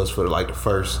it was for like the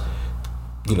first,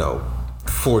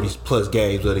 40 plus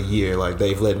games of the year. Like,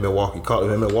 they've let Milwaukee call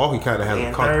it. And Milwaukee kind of has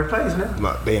in third place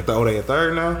now. They in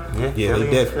third now?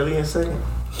 Yeah, Philly in second.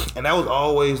 And that was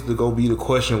always be the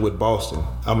question with Boston.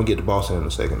 I'm gonna get to Boston in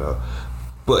a second though.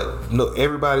 But no,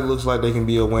 everybody looks like they can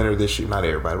be a winner this year. Not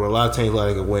everybody, but a lot of teams like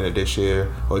they can win it this year,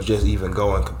 or just even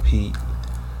go and compete.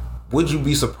 Would you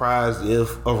be surprised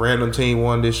if a random team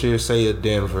won this year, say a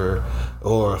Denver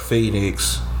or a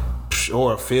Phoenix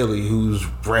or a Philly, who's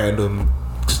random?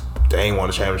 They ain't won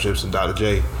the championship since Dr.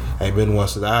 J. Ain't been one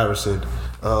since Iverson.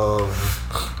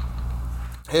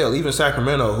 Hell, even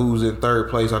Sacramento, who's in third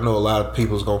place, I know a lot of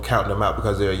people's gonna count them out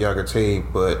because they're a younger team,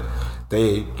 but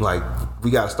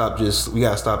we gotta stop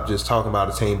just talking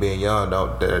about a team being young,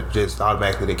 though. That just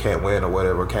automatically they can't win or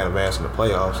whatever, can't advance in the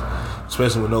playoffs,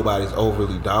 especially when nobody's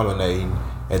overly dominating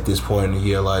at this point in the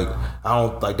year. Like, I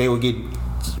don't like they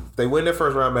win their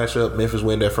first round matchup. Memphis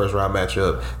win their first round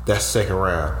matchup. That's second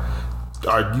round.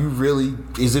 Does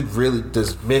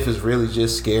Memphis really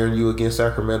just scaring you against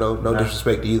Sacramento? No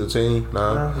disrespect to either team.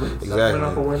 No,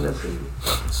 exactly.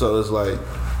 So it's like,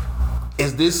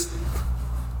 is this,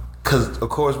 because of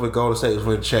course when Golden State was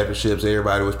winning championships,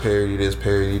 everybody was parity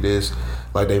this,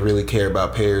 like they really care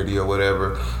about parity or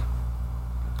whatever.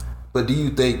 But do you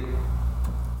think,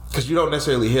 because you don't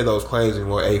necessarily hear those claims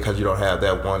anymore, because you don't have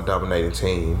that one dominating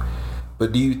team,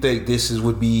 but do you think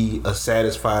would be a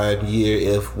satisfying year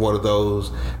if one of those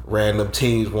random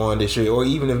teams won this year, or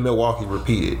even if Milwaukee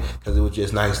repeated? Because it would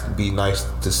just nice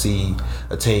to see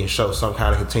a team show some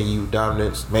kind of continued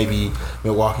dominance. Maybe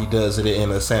Milwaukee does it in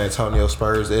a San Antonio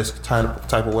Spurs-esque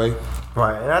type of way.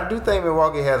 Right, and I do think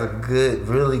Milwaukee has a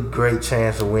really great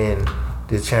chance to win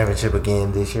this championship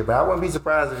again this year. But I wouldn't be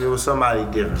surprised if it was somebody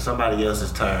different, somebody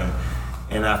else's turn.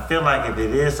 And I feel like if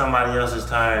it is somebody else's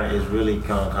turn, it's really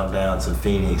going to come down to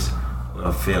Phoenix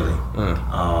or Philly.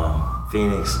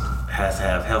 Phoenix has to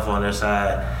have health on their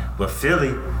side. But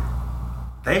Philly,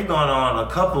 they've gone on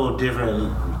a couple of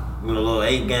different little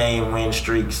 8-game win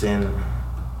streaks. And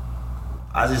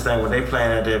I just think when they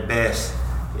playing at their best,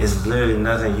 it's literally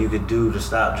nothing you could do to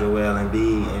stop Joel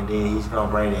Embiid. And then he's going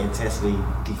to bring the intensity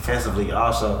defensively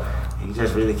also. You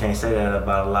just really can't say that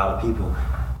about a lot of people.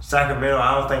 Sacramento,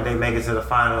 I don't think they make it to the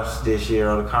finals this year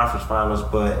or the conference finals,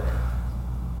 but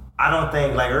I don't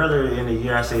think, like earlier in the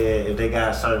year I said if they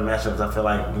got certain matchups, I feel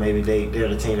like maybe they're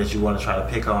the team that you want to try to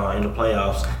pick on in the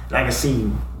playoffs. And I can see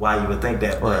why you would think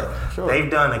that, but sure.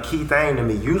 They've done a key thing to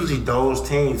me. Usually those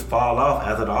teams fall off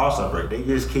after the All-Star break. They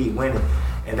just keep winning.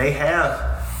 And they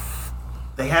haven't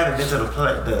been to the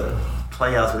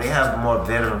playoffs, but they have more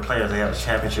veteran players. They have a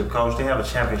championship coach. They have a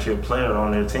championship player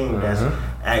on their team that's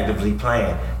actively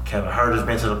playing. Kevin Huerter's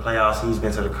been to the playoffs. He's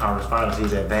been to the conference finals.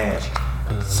 He's advanced.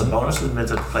 Sabonis has been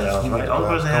to the playoffs, right? The only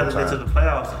person that hasn't been to the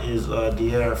playoffs is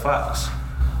De'Aaron Fox.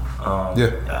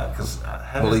 Because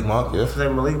Malik Monk,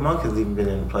 Malik Monk has even been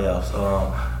in the playoffs.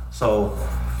 So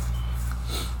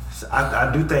I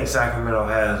do think Sacramento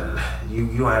has. You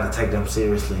don't have to take them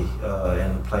seriously in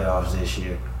the playoffs this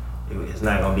year. It's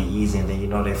not gonna be easy, and then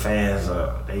their fans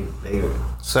they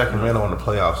Sacramento in the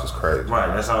playoffs is crazy.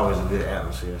 Right, that's always a good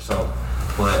atmosphere. So,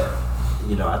 but.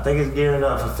 I think it's gearing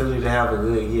up for Philly to have a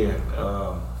good year.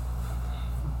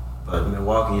 But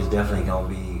Milwaukee is definitely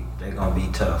they're gonna be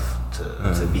tough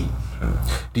to beat.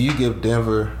 Do you give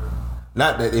Denver,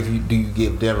 not that do you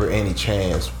give Denver any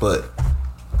chance, but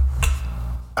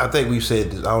I think we've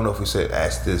said this, I don't know if we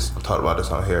asked this, talked about this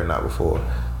on here or not before,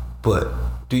 but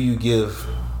do you give,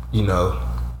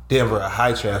 Denver a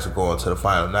high chance of going to the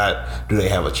final? Not do they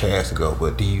have a chance to go,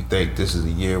 but do you think this is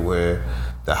a year where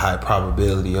the high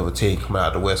probability of a team coming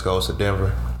out the West goes to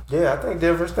Denver? Yeah, I think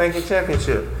Denver's thinking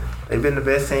championship. They've been the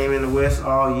best team in the West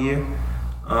all year,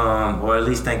 or at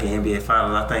least thinking NBA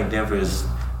Finals. I think Denver is,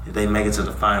 if they make it to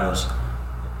the finals,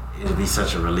 it'll be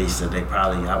such a release that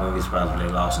I wouldn't be surprised if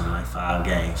they lost in like 5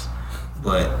 games.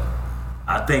 But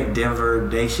I think Denver,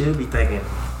 they should be thinking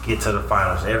get to the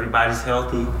finals. Everybody's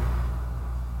healthy.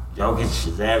 Jokic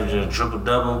is averaging a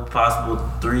triple-double, possible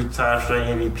 3-time straight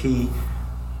MVP.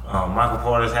 Michael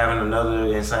Porter's having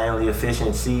another insanely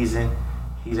efficient season.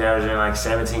 He's averaging like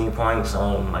 17 points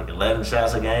on like 11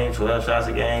 shots a game, 12 shots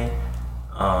a game.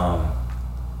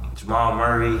 Jamal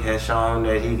Murray has shown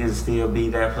that he can still be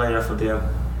that player for them.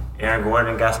 Aaron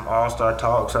Gordon got some all-star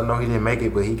talks. I know he didn't make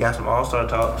it, but he got some all-star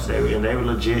talks. They were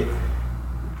legit.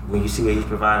 When you see what he's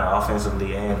providing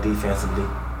offensively and defensively,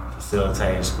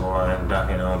 facilitating, scoring,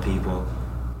 dunking on people,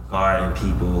 guarding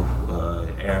people.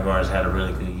 Aaron Gordon's had a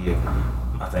really good year.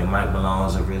 I think Mike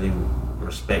Malone's a really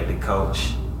respected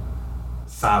coach.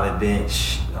 Solid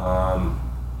bench.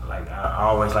 I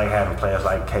always like having players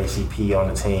like KCP on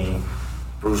the team.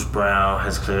 Bruce Brown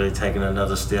has clearly taken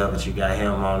another step, but you got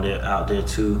him out there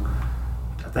too.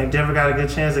 I think Denver got a good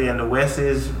chance again. The West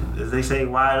is, as they say,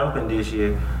 wide open this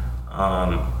year.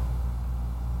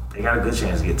 They got a good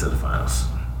chance to get to the finals.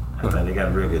 I think they got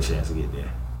a real good chance to get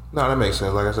there. No, that makes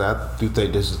sense. Like I said, I do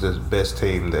think this is the best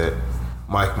team that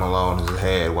Mike Malone has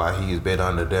had while he has been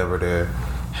under Denver. They're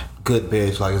good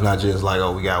bench. Like, it's not just like,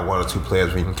 we got 1 or 2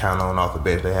 players we can count on off the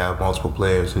bench. They have multiple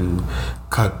players who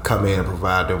come in and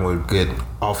provide them with good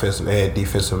offensive and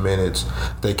defensive minutes.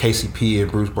 They KCP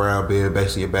and Bruce Brown being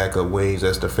basically a backup wings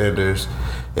as defenders,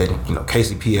 and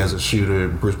KCP as a shooter,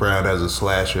 Bruce Brown as a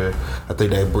slasher. I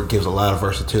think that gives a lot of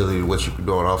versatility to what you can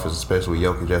do on offense, especially with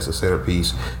Jokic as a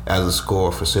centerpiece, as a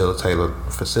scorer,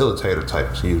 facilitator type.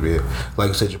 Excuse me. Like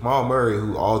I said, Jamal Murray,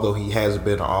 who although he hasn't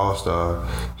been an All-Star,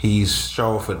 he's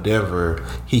shown for Denver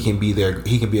he can be there.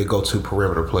 He can be a go-to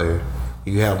perimeter player.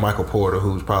 You have Michael Porter,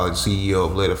 who's probably the CEO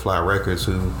of Let It Fly Records,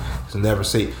 who has never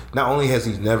seen. Not only has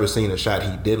he never seen a shot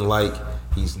he didn't like,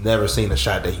 he's never seen a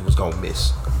shot that he was gonna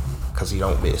miss, because he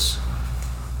don't miss,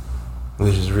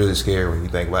 which is really scary when you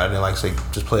think about it. And then, like I say,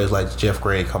 just players like Jeff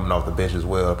Green coming off the bench as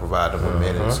well to provide them with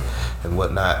minutes and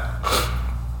whatnot.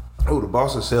 Oh, the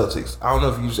Boston Celtics. I don't know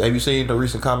if have you seen the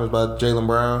recent comments about Jaylen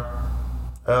Brown?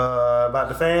 About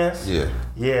the fans?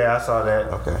 Yeah, I saw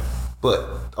that. Okay. But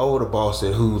over to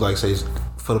Boston, who, like I say,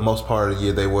 for the most part of the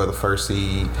year, they were the first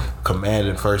seed,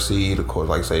 commanding first seed. Of course,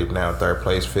 like I say, now in third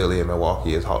place, Philly and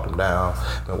Milwaukee has hawked them down.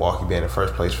 Milwaukee being in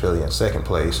first place, Philly in second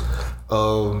place.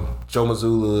 Joe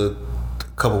Mazzulla,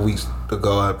 a couple weeks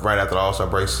ago, right after the All-Star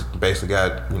break, basically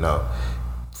got,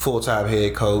 full-time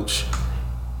head coach.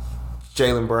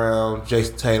 Jaylen Brown,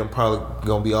 Jason Tatum probably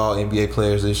gonna be all NBA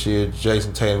players this year.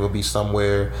 Jason Tatum will be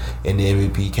somewhere in the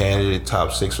MVP candidate,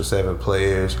 top 6 or 7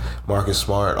 players. Marcus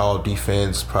Smart, all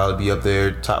defense, probably be up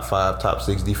there, top 5, top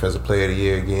 6 defensive player of the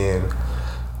year again.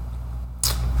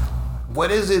 What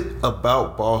is it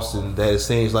about Boston that it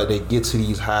seems like they get to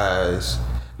these highs?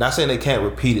 Not saying they can't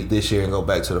repeat it this year and go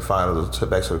back to the finals,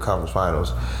 back to the conference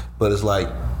finals, but it's like,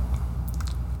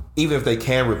 even if they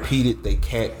can repeat it, they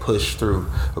can't push through.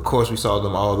 Of course, we saw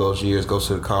them all those years go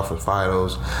to the conference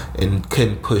finals and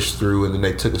couldn't push through, and then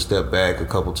they took a step back a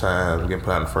couple times, getting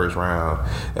put out in the first round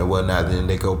and whatnot. Then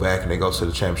they go back and they go to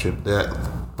the championship.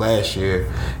 last year,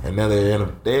 and now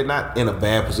they're not in a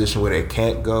bad position where they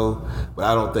can't go. But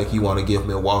I don't think you want to give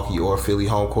Milwaukee or Philly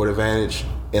home court advantage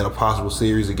in a possible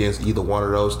series against either one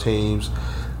of those teams.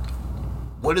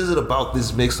 What is it about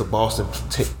this mix of Boston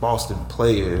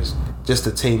players, just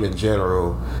the team in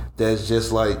general, that's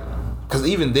just like, because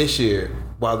even this year,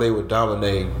 while they were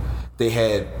dominating, they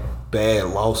had bad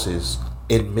losses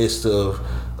in midst of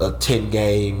a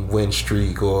 10-game win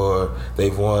streak, or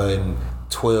they've won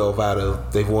 9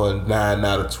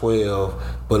 out of 12,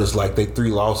 but it's like they 3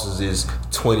 losses is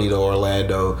 20 to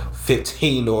Orlando,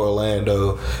 15 to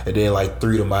Orlando, and then like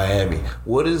 3 to Miami.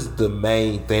 What is the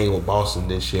main thing with Boston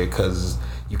this year? Because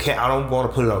I don't want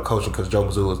to put it on coaching, because Joe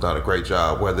Mazzulla's done a great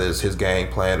job, whether it's his game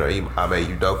plan or Ime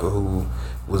Udoka, who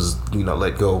was,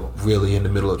 let go really in the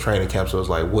middle of training camp. So it's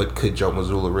like, what could Joe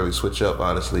Mazzulla really switch up,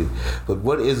 honestly? But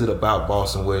what is it about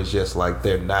Boston where it's just like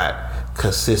they're not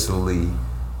consistently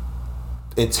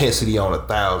intensity on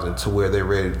 1,000 to where they're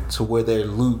ready, to where they're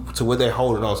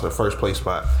holding on to the first place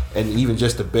spot, and even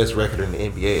just the best record in the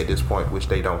NBA at this point, which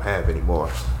they don't have anymore?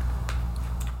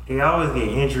 They always get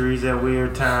injuries at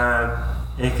weird time,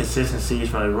 inconsistencies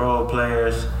from the role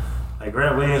players. Like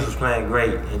Grant Williams was playing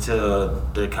great until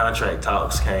the contract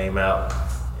talks came out,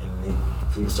 and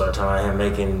people started talking about him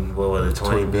making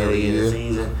 $20 billion a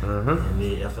season. Mm-hmm.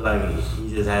 And I feel like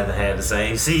he just hasn't had the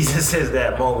same season since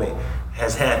that moment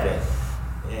has happened.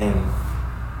 And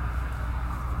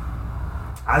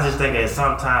I just think that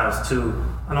sometimes too,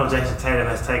 I know Jason Tatum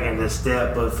has taken this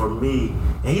step, but for me,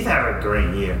 and he's having a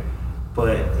great year,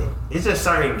 but it's just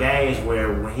certain games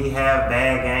where when he have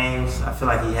bad games, I feel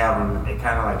like he have them at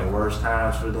kind of like the worst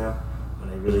times for them when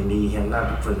they really need him.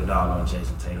 Not to put it all on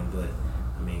Jason Tatum, but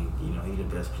I mean, he's the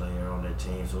best player on their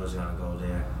team, so it's gonna go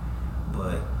there.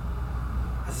 But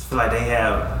I just feel like they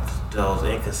have those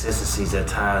inconsistencies at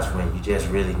times when you just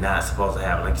really not supposed to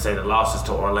have it. Like you say, the losses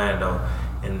to Orlando,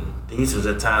 and these was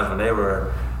the times when they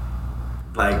were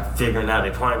like figuring out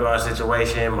their point guard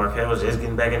situation. Markel was just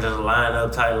getting back into the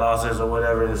lineup, tight losses or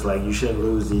whatever. And it's like, you shouldn't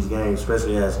lose these games,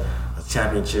 especially as a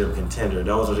championship contender.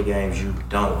 Those are the games you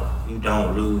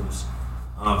don't lose,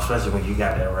 especially when you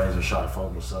got that razor sharp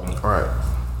focus. So right.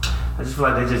 I just feel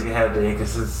like they just have the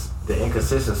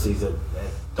inconsistencies at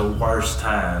the worst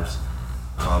times.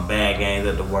 Bad games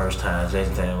at the worst times.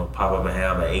 Jason Tatum will pop up and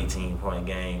have an 18-point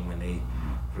game when they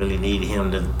really need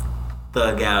him to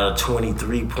thug out a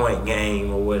 23-point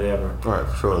game or whatever. Right,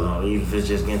 sure. Even if it's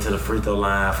just getting to the free throw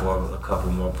line for a couple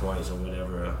more points or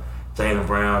whatever. Jaylen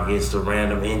Brown gets the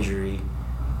random injury.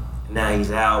 Now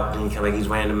he's out. Then he come back, he's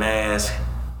wearing the mask.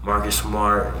 Marcus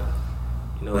Smart,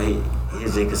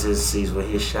 his inconsistencies with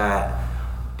his shot.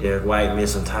 Derek White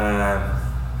missing time.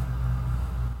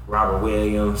 Robert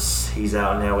Williams, he's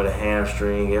out now with a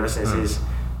hamstring. Ever since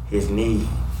his knee,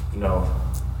 I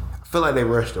feel like they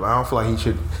rushed him. I don't feel like he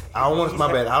should. I don't want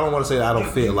to say that I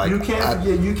don't feel like. You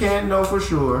can't know for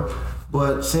sure.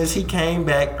 But since he came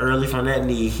back early from that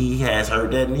knee, he has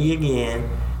hurt that knee again,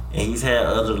 and he's had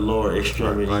other lower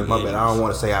extremity. Like, my bad. I don't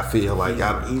want to say I feel like he's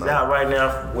out right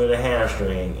now with a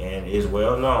hamstring, and it's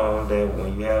well known that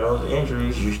when you have those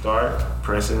injuries, you start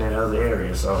pressing in other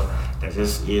areas. So that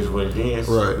just is what it is.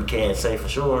 Right. We can't say for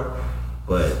sure,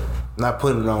 but not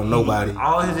putting it on nobody.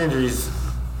 All his injuries,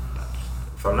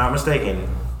 if I'm not mistaken,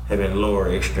 have been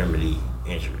lower extremity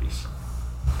injuries.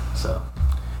 So,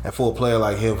 and for a player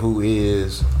like him who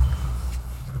is,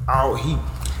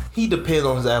 he depends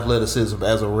on his athleticism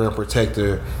as a rim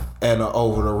protector and an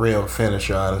over the rim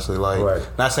finisher. Honestly,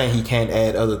 Not saying he can't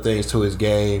add other things to his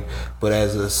game, but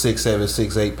as a 6'7",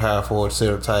 6'8" power forward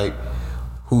center type,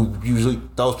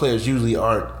 those players usually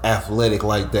aren't athletic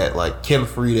like that. Like Ken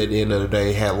Freed at the end of the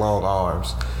day had long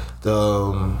arms.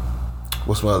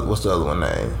 What's the other one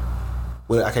name?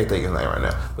 Well, I can't think of his name right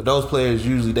now. But those players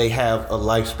usually they have a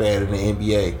lifespan in the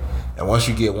NBA, and once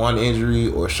you get one injury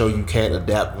or show you can't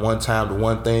adapt one time to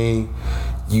one thing,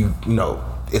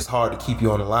 it's hard to keep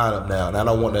you on the lineup now. And I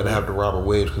don't want that to happen to Robert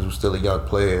Williams because he's still a young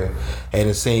player, and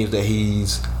it seems that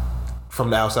he's, from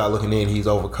the outside looking in, he's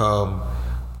overcome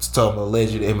some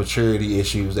alleged immaturity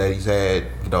issues that he's had,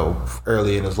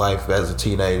 early in his life as a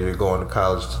teenager, going to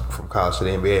college, from college to the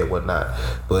NBA and whatnot.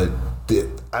 But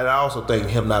I also think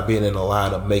him not being in the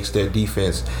lineup makes their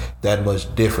defense that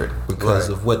much different because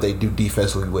of what they do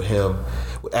defensively with him.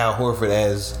 With Al Horford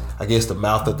as, I guess, the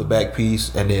mouth of the back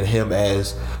piece, and then him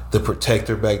as the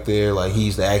protector back there. Like,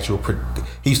 he's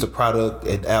the product,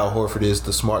 and Al Horford is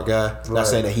the smart guy. Right. Not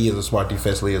saying that he is a smart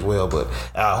defensively as well, but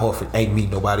Al Horford ain't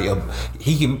meeting nobody up.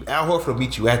 Al Horford will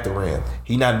meet you at the rim.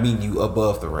 He not meeting you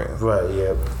above the rim. Right,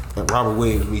 yeah. And Robert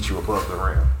Williams meets you above the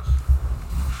rim.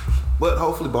 But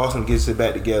hopefully Boston gets it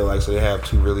back together. Like, so they have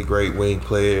two really great wing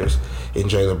players in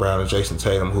Jaylen Brown and Jason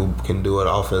Tatum who can do it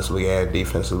offensively and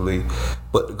defensively.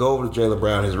 But to go over to Jaylen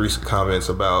Brown, his recent comments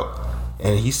about,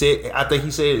 and he said, I think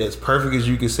he said it as perfect as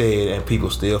you can say it, and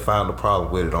people still found a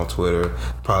problem with it on Twitter,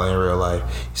 probably in real life.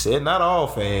 He said, not all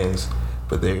fans,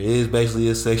 but there is basically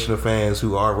a section of fans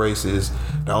who are racist,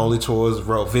 not only towards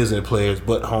visiting players,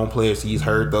 but home players. He's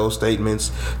heard those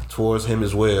statements towards him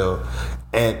as well.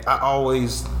 And I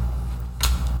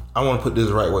want to put this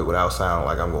the right way without sounding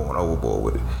like I'm going overboard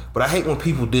with it. But I hate when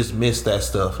people dismiss that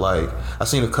stuff. Like, I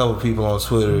seen a couple people on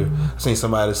Twitter, I seen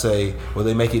somebody say, well,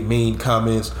 they make it mean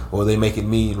comments or they make it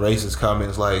mean racist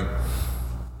comments. Like,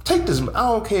 take this. I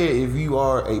don't care if you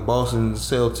are a Boston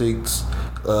Celtics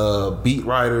beat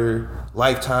writer,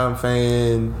 lifetime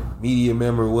fan, media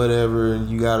member, whatever, and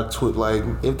you got a tweet. Like,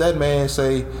 if that man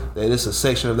say that it's a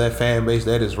section of that fan base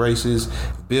that is racist,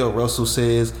 Bill Russell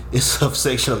says it's a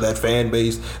section of that fan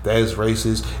base that is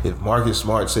racist, if Marcus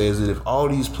Smart says it, if all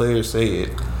these players say it,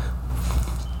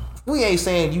 we ain't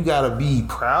saying you gotta be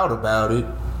proud about it,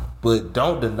 but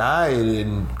don't deny it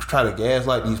and try to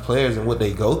gaslight these players and what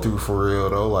they go through for real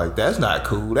though. Like, that's not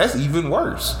cool. That's even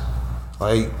worse.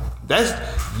 Like, that's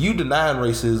you denying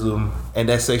racism, and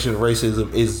that section of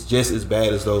racism is just as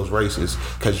bad as those racists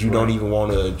because you don't even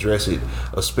want to address it,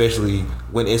 especially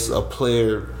when it's a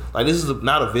player. Like, this is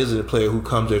not a visiting player who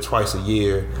comes there twice a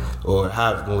year or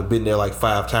have been there like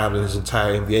 5 times in his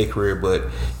entire NBA career, but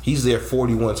he's there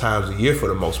 41 times a year for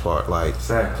the most part. Like,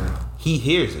 exactly, he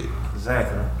hears it.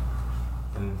 Exactly.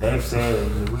 And they've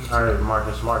said, we heard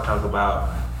Marcus Smart talk about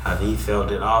how he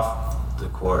felt it off the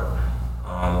court.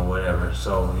 Or whatever.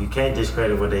 So you can't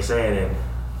discredit what they're saying, and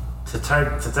to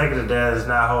take it that is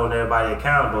not holding everybody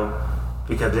accountable,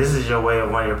 because this is your way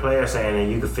of one of your players saying that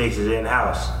you can fix it in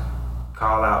house.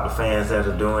 Call out the fans that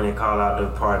are doing it, call out the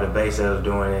part of the base that are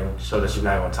doing it, show that you're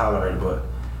not going to tolerate it. But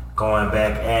going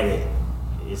back at it,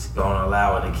 it's going to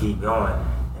allow it to keep going,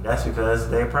 and that's because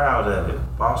they're proud of it.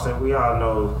 Boston, we all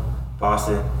know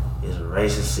Boston is a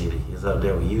racist city. It's up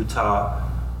there with Utah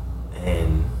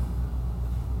and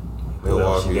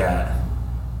Milwaukee.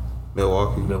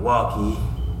 Milwaukee.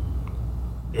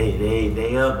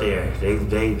 They up there.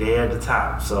 They at the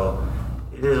top. So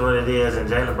it is what it is. And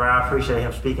Jaylen Brown, I appreciate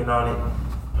him speaking on it.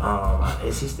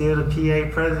 Is he still the PA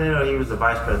president or he was the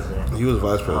vice president? He was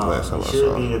vice president last time I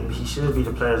saw him. He should be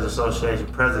the Players Association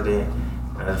president.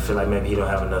 I feel like maybe he don't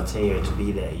have enough tenure to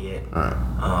be that yet. All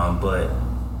right. But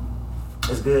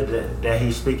it's good that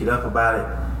he's speaking up about it.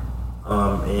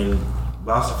 And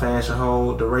Boston fans should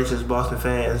hold the racist Boston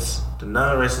fans, the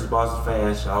non-racist Boston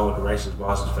fans should hold the racist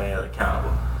Boston fans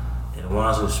accountable. And the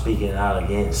ones who are speaking out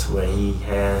against what he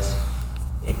has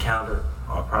encountered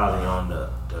are probably on the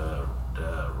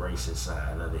racist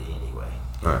side of it anyway.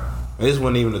 All right. This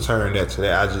wasn't even a turn that to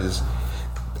that.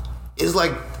 It's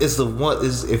like if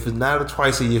it's not a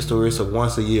twice a year story, it's a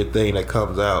once a year thing that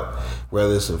comes out,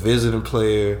 whether it's a visiting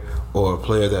player or a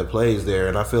player that plays there.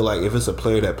 And I feel like if it's a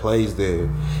player that plays there,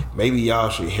 maybe y'all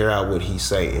should hear out what he's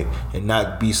saying and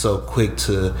not be so quick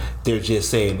to they're just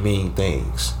saying mean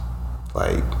things.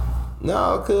 Like,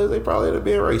 no, because they probably end up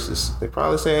being racist. They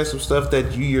probably saying some stuff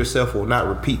that you yourself will not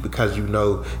repeat because you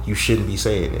know you shouldn't be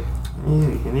saying it.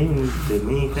 And even the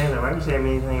mean thing, like you say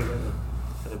mean things.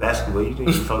 Basketball, you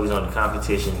can focus on the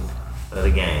competition of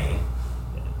the game.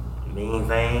 Mean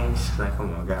things, like,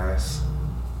 come on, guys.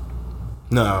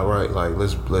 No, right. Like,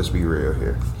 let's be real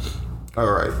here.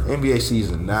 All right, NBA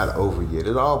season not over yet.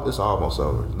 It's almost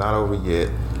over. It's not over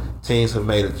yet. Teams have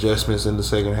made adjustments in the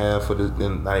second half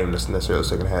not even necessarily the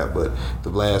second half, but the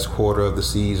last quarter of the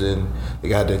season. They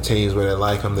got their teams where they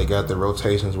like them. They got their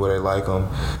rotations where they like them.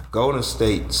 Golden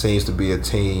State seems to be a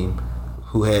team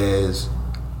who has.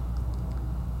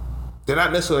 They're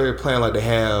not necessarily playing like they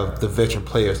have the veteran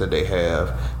players that they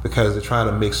have because they're trying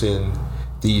to mix in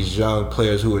these young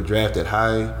players who are drafted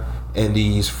high and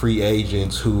these free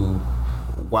agents who,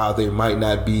 while they might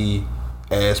not be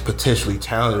as potentially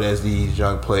talented as these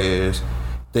young players,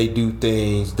 they do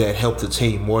things that help the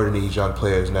team more than these young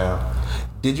players now.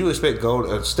 Did you expect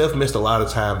Steph missed a lot of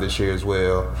time this year as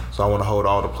well, so I want to hold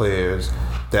all the players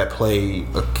that played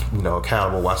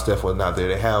accountable while Steph was not there.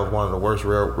 They have one of the worst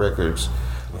road records.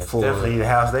 Definitely the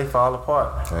house they fall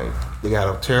apart. Right. They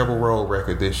got a terrible road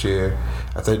record this year.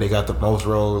 I think they got the most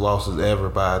road losses ever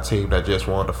by a team that just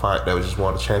won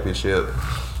the championship.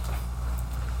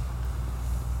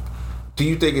 Do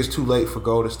you think it's too late for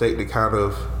Golden State to kind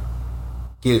of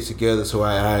get it together so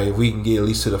if we can get at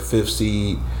least to the 5th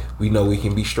seed, we know we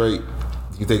can be straight?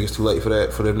 Do you think it's too late for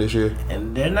them this year?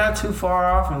 And they're not too far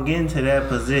off from getting to that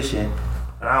position.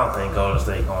 But I don't think Golden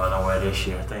State going nowhere this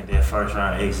year. I think their first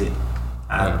round exit.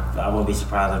 I wouldn't be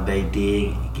surprised if they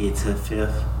did get to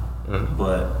 5th. Mm-hmm.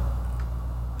 But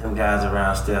them guys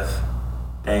around Steph,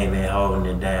 they ain't been holding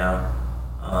it down.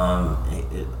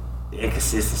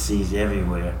 Inconsistencies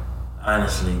everywhere,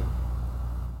 honestly.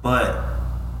 But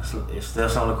if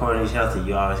Steph's on the court and he's healthy,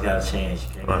 you always got a chance.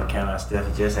 You can't count on Steph.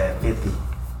 He just had 50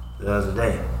 the other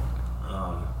day.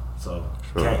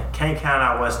 Can't count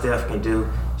out what Steph can do.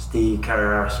 Steve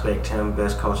Kerr, I respect him,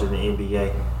 best coach in the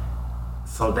NBA.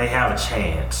 So they have a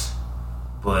chance.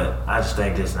 But I just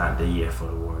think this is not the year for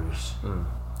the Warriors. And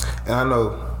I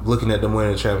know, looking at them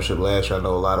winning the championship last year, I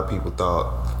know a lot of people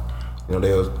thought,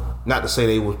 they was, not to say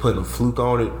they were putting a fluke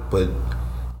on it, but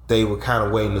they were kind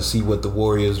of waiting to see what the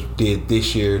Warriors did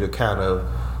this year to kind of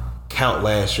count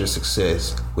last year's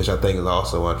success, which I think is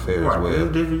also unfair as well.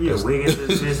 Different year. Wiggins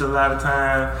has missed a lot of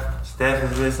time. Steph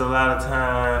has missed a lot of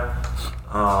time.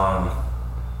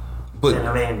 But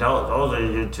those are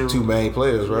your two main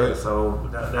players, right? Yeah, so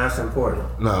that's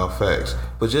important. No, facts.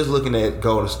 But just looking at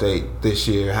Golden State this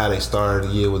year, how they started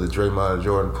the year with the Draymond and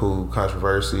Jordan Poole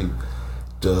controversy,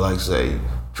 to like say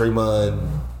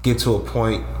Draymond get to a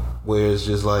point where it's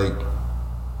just like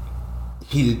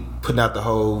he putting out the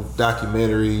whole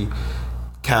documentary,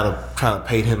 kind of trying to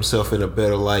paint himself in a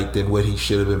better light than what he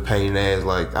should have been painted as.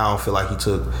 Like I don't feel like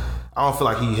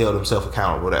he held himself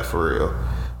accountable for that for real.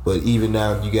 But even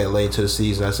now, you get late into the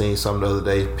season, I seen some the other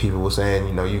day, people were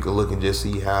saying, you could look and just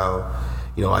see how,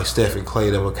 like Steph and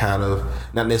Klay, them were kind of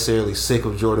not necessarily sick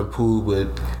of Jordan Poole,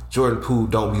 but Jordan Poole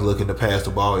don't be looking to pass the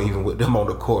ball even with them on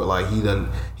the court. Like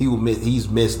he's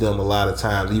missed them a lot of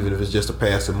times, even if it's just a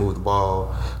pass to move the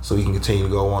ball so he can continue to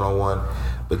go one-on-one.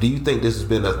 But do you think this has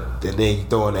been and then you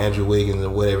throw in Andrew Wiggins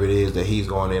and whatever it is that he's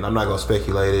going in? I'm not going to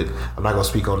speculate it. I'm not going to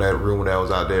speak on that rumor that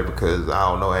was out there because I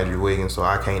don't know Andrew Wiggins, so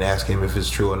I can't ask him if it's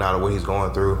true or not or what he's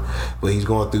going through. But he's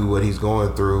going through what he's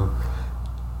going through.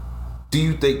 Do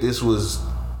you think this was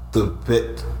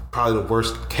probably the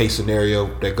worst case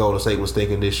scenario that Golden State was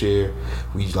thinking this year?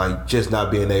 We just not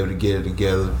being able to get it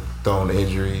together, throwing the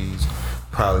injuries,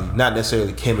 probably not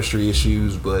necessarily chemistry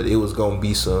issues, but it was going to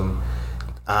be some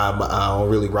I don't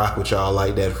really rock with y'all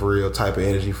like that for real type of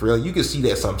energy for real. You can see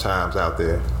that sometimes out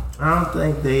there. I don't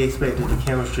think they expected the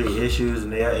chemistry issues,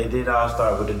 and it did all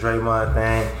start with the Draymond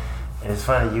thing. And it's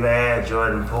funny, you add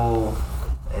Jordan Poole,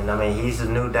 and he's a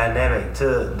new dynamic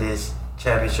to this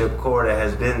championship core that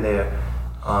has been there,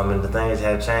 and the things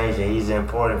have changed, and he's an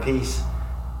important piece,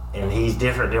 and he's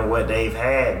different than what they've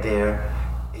had there.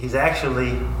 He's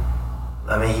actually,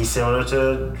 he's similar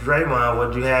to Draymond,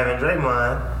 what you have in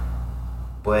Draymond,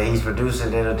 but he's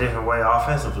producing in a different way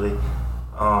offensively.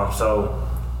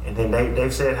 And then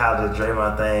they've said how the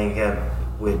Draymond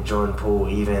thing with Jordan Poole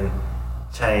even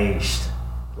changed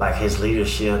like his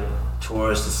leadership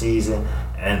towards the season.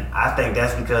 And I think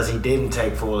that's because he didn't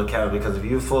take full account, because if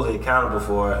you're fully accountable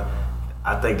for it,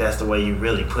 I think that's the way you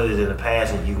really put it in the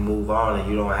past and you move on and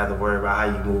you don't have to worry about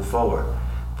how you move forward.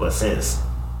 But since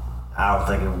I don't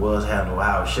think it was handled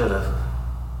how it should have,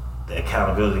 the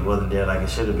accountability wasn't there like it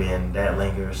should have been, that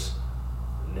lingers.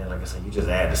 And then, like I said, you just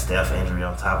add the Steph injury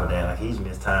on top of that. Like, he's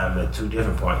missed time at 2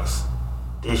 different points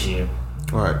this year.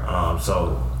 All right.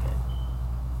 So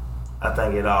I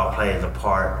think it all plays a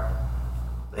part.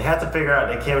 They have to figure out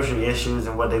their chemistry issues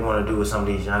and what they want to do with some of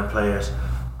these young players.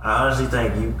 I honestly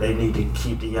think they need to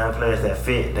keep the young players that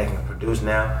fit, that can produce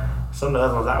now. Some of the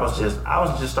other ones, I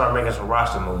was just start making some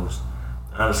roster moves.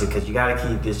 Honestly, because you got to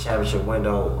keep this championship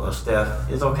window of Steph.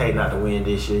 It's okay not to win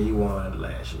this year. You won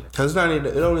last year. Because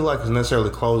it don't like it's necessarily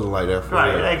closing like that for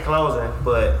right, it ain't closing,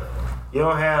 but you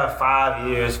don't have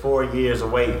 4 years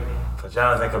of wait for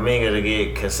Jonathan Kuminga to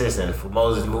get consistent, for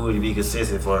Moses Moody to be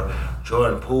consistent, for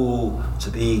Jordan Poole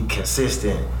to be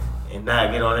consistent and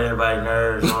not get on everybody's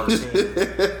nerves on the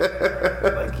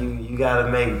team. Like, you got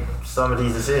to make some of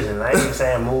these decisions. I ain't even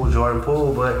saying move Jordan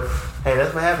Poole, but hey,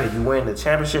 that's what happened. You win the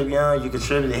championship young, you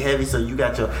contributed heavy, so you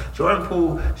got your Jordan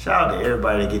Poole. Shout out to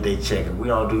everybody to get their check. We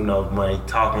don't do no money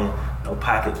talking, no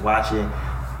pocket watching.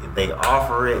 If they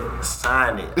offer it,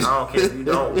 sign it. I don't care if you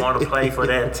don't want to play for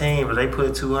that team, but they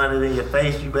put $200 in your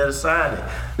face, you better sign it.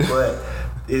 But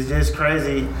it's just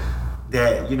crazy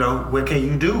that, what can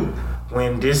you do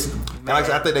when this man,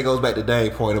 I think that goes back to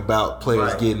Dame's point about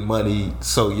players getting money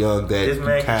so young that this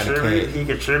man you kind of can't. He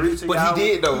contributed to but y'all. But he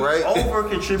did though, right? Over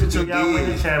contributed to y'all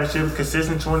winning the championship,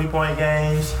 consistent 20-point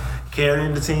games,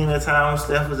 carrying the team at times.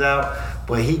 Steph was out,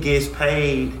 but he gets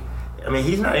paid.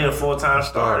 He's not even a full-time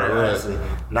starter, honestly.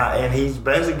 And he's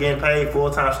basically getting paid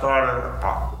full-time starter,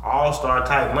 all-star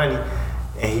type money.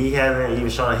 And he hasn't even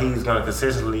shown that he's going to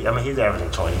consistently. He's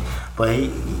averaging 20, But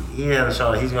he hasn't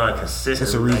shown that he's going to consistently.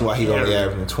 That's the reason why he's only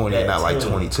averaging 20 and not like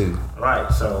 22.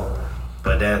 Right. So,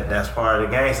 but that's part of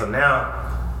the game. So now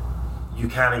you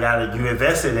kind of you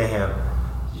invested in him.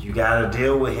 You got to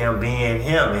deal with him being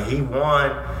him, and he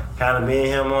won kind of being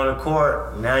him on the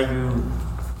court. Now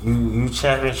you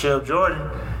championship Jordan.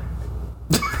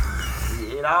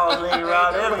 It all leads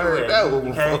around everywhere.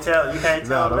 You can't tell nothing.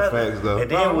 Facts, though. And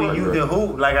then when you can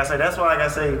hoop, like I said, that's why, like I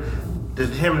say,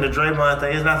 him and the Draymond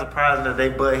thing, it's not surprising that they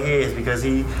butt heads because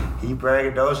he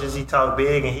braggadocious, he talk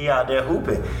big, and he out there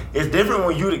hooping. It's different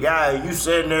when you the guy, you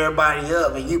setting everybody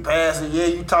up and you passing,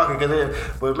 you talking,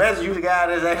 but imagine you the guy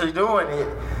that's actually doing it.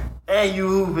 And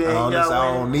you hooping. I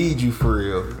don't need you for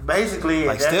real. Basically,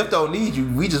 like Steph don't need you.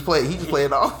 He just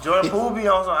playing off. Jordan Poole be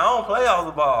on something. I don't play off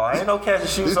the ball. I ain't no catch and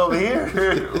shoots over here.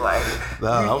 Like,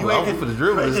 you ain't for the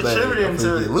dribble. Contributing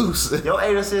to get loose. Your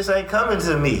 8 assists ain't coming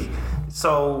to me.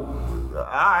 So, all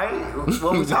right,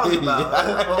 what we talking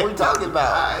about? What we talking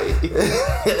about?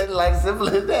 Like simple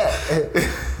as that.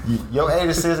 Your 8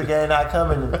 assists again not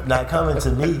coming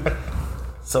to me.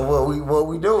 So what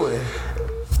we doing?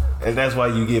 And that's why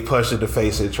you get punched in the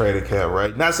face at training camp,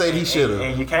 right? Not saying he should have.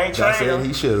 And you can't trade him. Not saying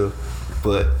he should have,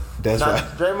 but that's why.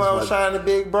 Draymond was trying to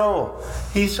big bro.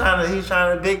 He's trying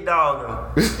to big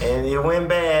dog him, and it went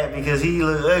bad because he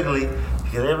looked ugly.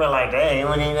 Because everybody like, dang, it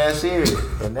wasn't even that serious.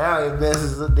 And now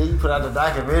then you put out the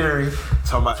documentary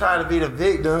trying to be the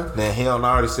victim. Now, Hill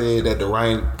already said that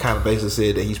Durant kind of basically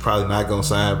said that he's probably not going to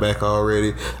sign back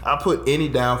already. I put any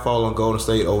downfall on Golden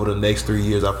State over the next 3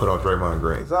 years, I put on Draymond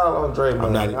Green. It's all on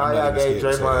Draymond. Y'all gave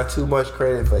Draymond too much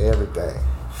credit for everything.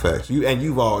 Facts.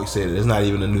 You've always said it. It's not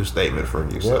even a new statement from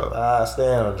you. Yep, so I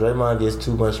stand on Draymond gets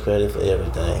too much credit for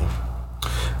everything.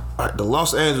 All right, the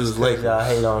Los Angeles Lakers. Y'all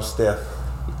hate on Steph.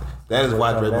 That is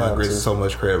why Draymond gets so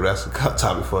much credit, but that's a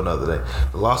topic for another day.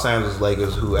 The Los Angeles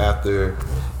Lakers, who after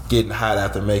getting hot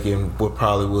after making what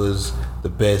probably was the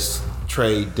best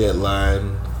trade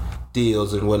deadline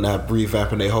deals and whatnot,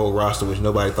 revamping their whole roster, which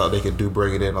nobody thought they could do,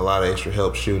 bringing in a lot of extra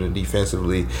help shooting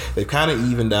defensively. They've kind of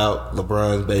evened out.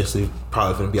 LeBron's basically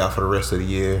probably going to be out for the rest of the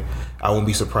year. I wouldn't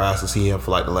be surprised to see him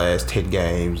for like the last 10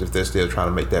 games if they're still trying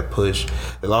to make that push.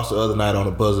 They lost the other night on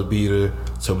a buzzer beater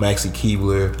to Maxi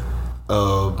Keebler.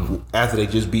 After they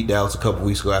just beat Dallas a couple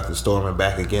weeks ago after storming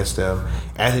back against them.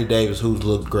 Anthony Davis, who's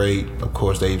looked great, of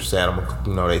course they sat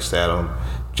him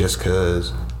just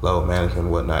because load management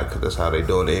and whatnot, because that's how they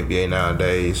do it in the NBA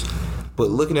nowadays. But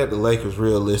looking at the Lakers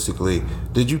realistically,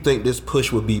 did you think this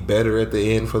push would be better at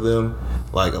the end for them?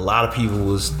 Like a lot of people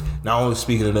was not only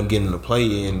speaking of them getting the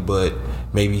play in, but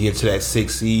maybe get to that 6th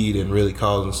seed and really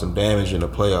causing some damage in the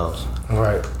playoffs.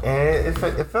 Right, and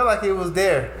it felt like it was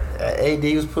there. AD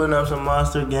was putting up some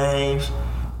monster games.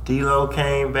 D-Lo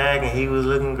came back and he was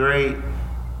looking great.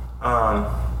 And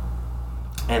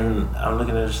I'm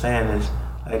looking at the standings.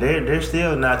 Like they're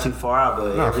still not too far out,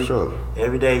 but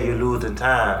every day you're losing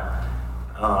time.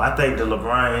 I think the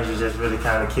LeBron injury just really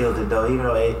kind of killed it, though. Even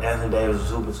though Anthony Davis was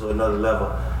hooping to another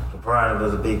level, LeBron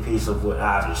was a big piece of what,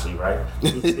 obviously, right?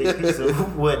 He's a big piece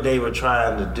of what they were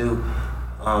trying to do.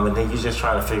 And then you're just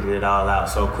trying to figure it all out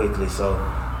so quickly. So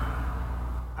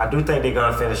I do think they're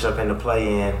going to finish up in the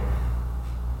play-in,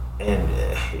 and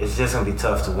it's just going to be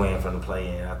tough to win from the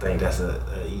play-in. I think that's an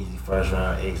easy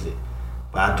first-round exit.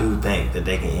 But I do think that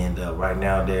they can end up. Right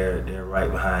now, they're right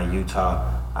behind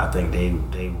Utah. I think they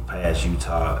will pass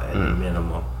Utah at the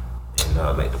minimum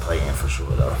and make the play-in for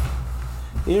sure, though.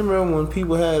 You remember when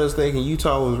people had us thinking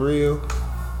Utah was real?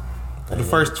 The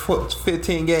first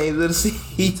 15 games of the season.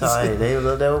 Utah, they was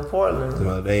up there with Portland.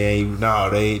 No, they ain't.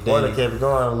 Portland kept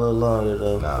going a little longer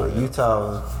though. But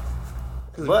Utah.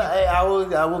 But hey, I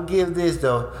will give this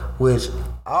though, which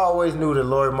I always knew that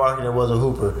Lauri Markkanen was a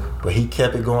hooper, but he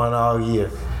kept it going all year.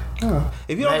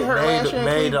 If you don't get hurt last year in Cleveland,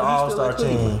 made the All-Star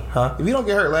team. Huh? If you don't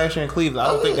get hurt last year in Cleveland,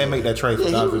 I don't think they make that trade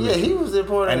for Donovan Mitchell. Yeah, he was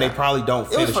important. And they probably don't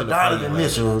finish in the Donovan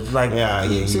Mitchell. Like,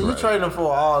 see, you trade him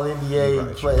for all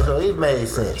NBA player, so it made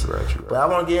sense. Right. But I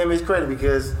want to give him his credit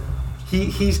because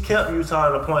he's kept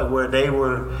Utah to the point where they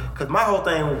were. Because my whole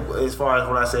thing, as far as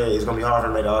what I said, it's going to be hard for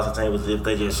them to make the All-Star team was if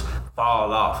they just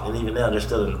fall off. And even now, they're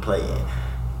still in the play-in.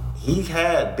 He's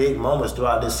had big moments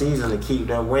throughout this season to keep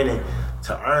them winning,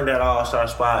 to earn that All-Star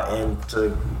spot, and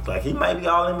to, like, he might be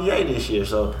All-NBA this year.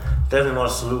 So definitely want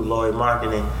to salute Lauri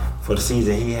Markkanen for the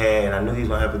season he had. And I knew he was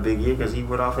going to have a big year because he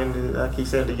went off into, like he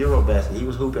said, the Eurobasket. He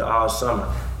was hooping all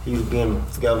summer. He was getting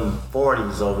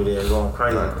 40s over there going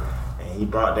crazy. And he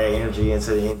brought that energy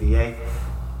into the NBA.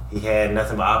 He had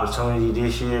nothing but opportunity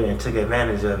this year and took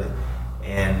advantage of it.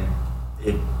 And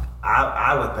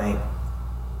I would think,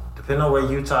 depending on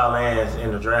where Utah lands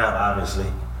in the draft,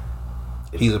 obviously,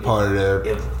 he's a part of their.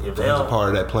 If he's a part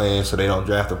of that plan, so they don't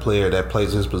draft a player that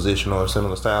plays his position or a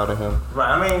similar style to him. Right.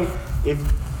 I mean,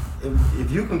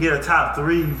 if you can get a top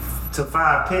 3 to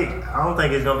 5 pick, I don't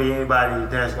think it's gonna be anybody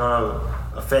that's gonna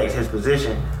affect his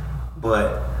position.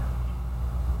 But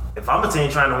if I'm a team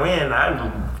trying to win,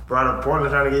 I brought up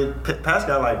Portland trying to get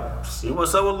Pascal. Like, see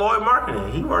what's up with Lloyd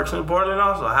Marketing. He works in Portland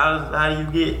also. How do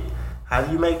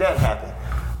you make that happen?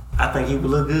 I think he would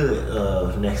look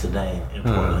good next to Dame in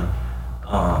Portland.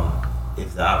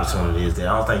 If the opportunity is there.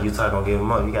 I don't think Utah gonna give him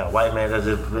up. You got a white man that's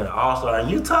just been an all-star in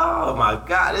Utah. Oh my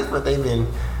God, this is what they've been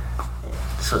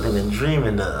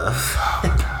dreaming of.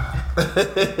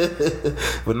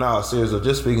 But no, seriously,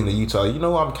 just speaking of Utah, you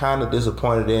know I'm kind of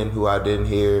disappointed in who I didn't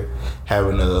hear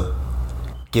having a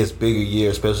gets bigger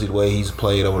year, especially the way he's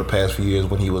played over the past few years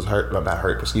when he was hurt. Not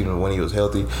hurt, excuse me, when he was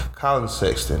healthy. Colin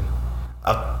Sexton.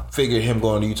 I figured him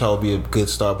going to Utah would be a good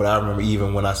start, but I remember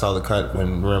even when I saw the cut,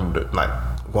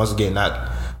 once again,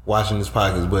 not watching this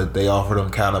podcast, but they offered him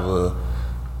kind of a,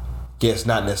 guess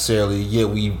not necessarily,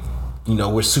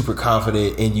 we're super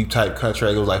confident in you type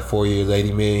contract. It was like 4 years,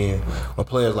 $80 million. When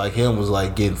players like him was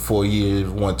like getting 4 years,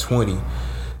 $120.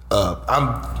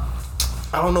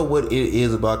 I don't know what it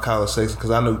is about Colin Sexton,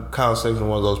 because I know Colin Sexton is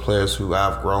one of those players who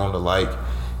I've grown to like.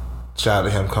 Shout out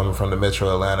to him coming from the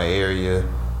Metro Atlanta area.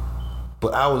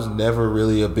 But I was never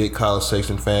really a big Colin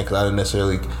Sexton fan because I didn't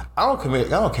necessarily. I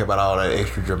don't care about all that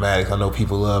extra dramatics. I know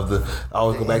people love I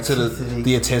always go back to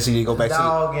the intensity. They go back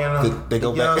to they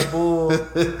go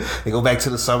back to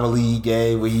the summer league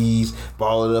game where he's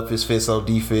balling up his fists on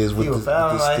defense with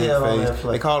the stick face.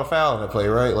 They called a foul on that play,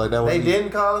 right? Like that. They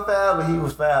didn't call a foul, but he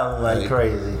was fouling like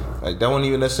crazy. Like that wasn't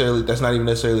even necessarily. That's not even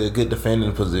necessarily a good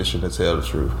defending position, to tell the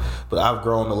truth. But I've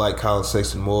grown to like Colin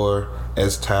Sexton more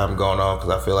as time gone on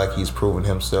because I feel like he's proven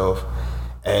himself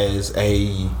as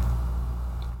I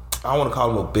don't want to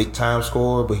call him a big time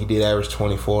scorer, but he did average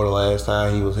 24 the last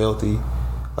time he was healthy,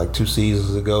 like 2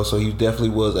 seasons ago. So he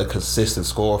definitely was a consistent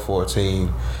scorer for a team,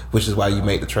 which is why you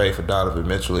make the trade for Donovan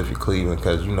Mitchell if you're Cleveland,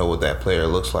 because you know what that player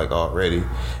looks like already.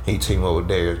 He teamed up with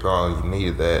Darius Garland, you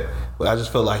needed that. But I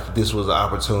just felt like this was an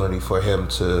opportunity for him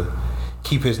to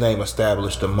keep his name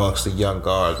established amongst the young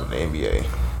guards in the NBA.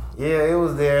 Yeah, it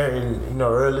was there, and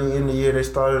early in the year they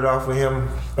started off with him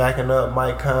backing up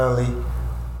Mike Conley,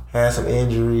 had some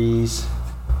injuries.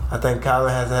 I think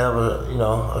Colin has to have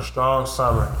a strong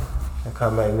summer and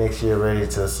come back next year ready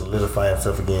to solidify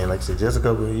himself again. Like I said, just a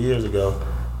couple of years ago,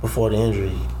 before the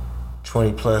injury,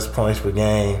 20 plus points per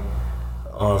game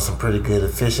on some pretty good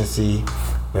efficiency.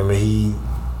 Remember, he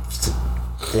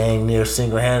dang near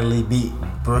single-handedly beat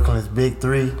Brooklyn's Big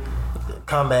Three.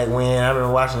 Comeback win. I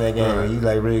remember watching that game where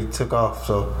he really took off.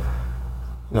 So,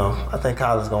 I think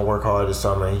Colin's gonna work hard this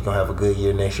summer and he's gonna have a good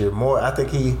year next year. I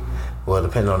think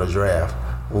depending on the draft,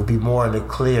 will be more in the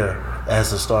clear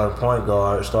as a starting point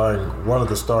guard, one of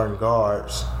the starting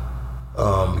guards.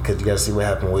 Because you got to see what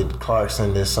happened with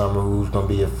Clarkson this summer, who's gonna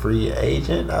be a free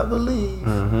agent, I believe.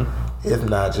 Mm-hmm. If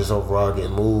not, just overall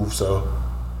get moved. So,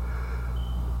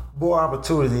 more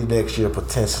opportunity next year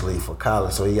potentially for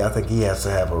Colin. So I think he has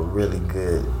to have a really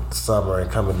good summer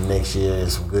and come in next year in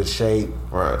some good shape,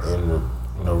 right? And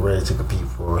ready to compete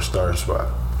for a starting spot.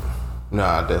 No,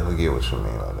 I definitely get what you mean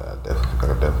on that.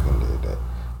 I definitely did that.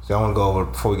 So I want to go over,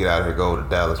 before we get out of here, go over the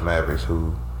Dallas Mavericks,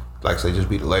 who, like I say, just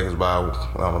beat the Lakers by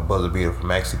a buzzer beater from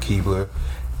Maxi Keebler.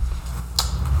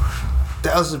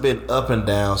 Dallas has been up and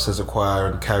down since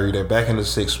acquiring Kyrie. They're back in the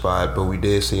 6th spot, but we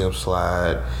did see him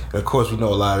slide. And of course, we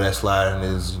know a lot of that sliding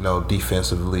is,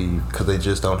 defensively, because they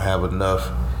just don't have enough.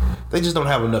 They just don't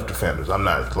have enough defenders. I'm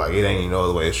not it ain't no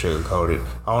other way to sugarcoat it.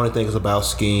 I don't think it's about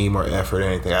scheme or effort or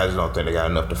anything. I just don't think they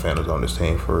got enough defenders on this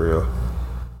team for real.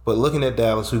 But looking at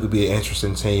Dallas, who could be an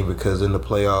interesting team, because in the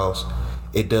playoffs,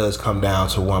 it does come down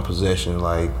to one possession.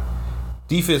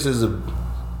 Defense is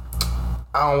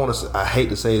I hate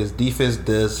to say this, defense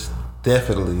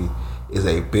definitely is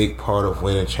a big part of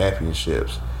winning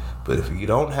championships. But if you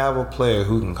don't have a player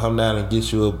who can come down and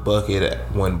get you a bucket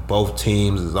when both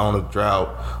teams is on a drought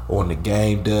or when the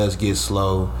game does get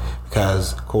slow,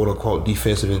 because quote unquote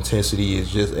defensive intensity is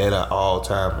just at an all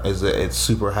time, it's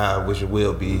super high, which it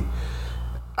will be.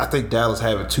 I think Dallas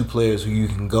having 2 players who you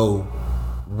can go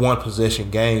one possession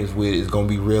games with is going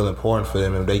to be real important for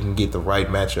them if they can get the right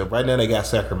matchup. Right now they got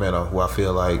Sacramento, who I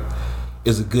feel like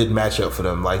is a good matchup for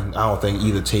them. I don't think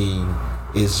either team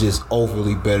is just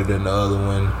overly better than the other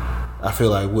one. I feel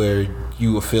like where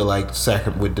you would feel like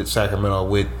with Sacramento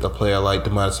with a player like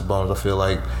Domantas Sabonis, I feel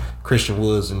like Christian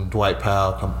Woods and Dwight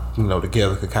Powell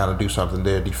together could kind of do something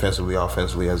there defensively,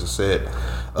 offensively, as I said.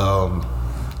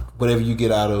 Whatever you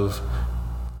get out of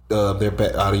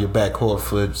out of your backcourt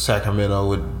for Sacramento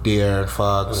with De'Aaron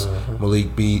Fox,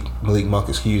 Malik Monk,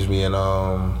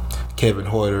 and Kevin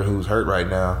Huerter, who's hurt right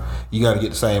now. You got to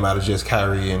get the same out of just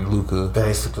Kyrie and Luka,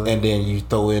 basically, and then you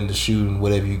throw in the shooting,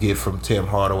 whatever you get from Tim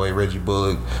Hardaway, Reggie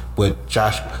Bullock. But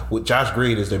Josh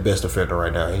Green is their best defender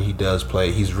right now, and he does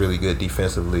play. He's really good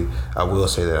defensively. I will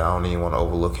say that. I don't even want to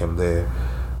overlook him there.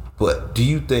 But do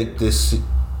you think this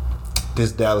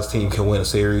Dallas team can win a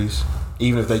series,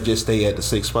 even if they just stay at the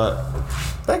 6th spot?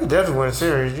 They could definitely win a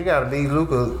series. You got to beat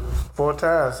Luka 4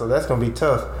 times, so that's gonna be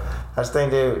tough. I just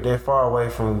think they're far away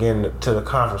from getting to the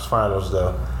conference finals,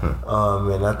 though.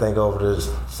 And I think over this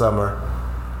summer,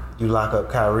 you lock up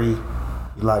Kyrie, you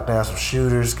lock down some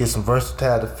shooters, get some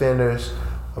versatile defenders,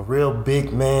 a real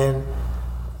big man,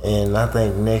 and I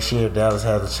think next year Dallas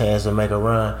has a chance to make a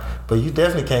run. But you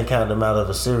definitely can't count them out of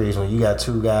a series when you got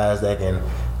 2 guys that can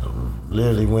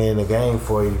literally win the game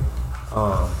for you.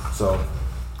 So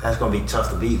that's gonna be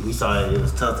tough to beat. We saw it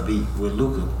was tough to beat with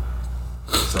Luka.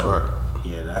 So. Right.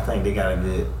 Yeah, I think they got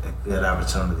a good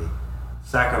opportunity.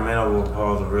 Sacramento will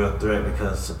pose a real threat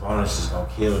because Sabonis is gonna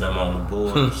kill them on the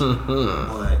boards.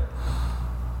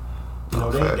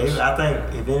 But I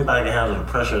think if anybody can handle the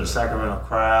pressure of the Sacramento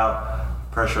crowd,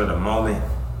 pressure of the moment,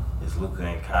 it's Luka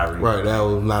and Kyrie. Right, that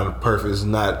was not perfect. It's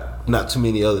not too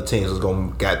many other teams that's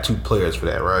gonna got 2 players for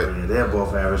that, right? Yeah, they're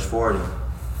both average 40,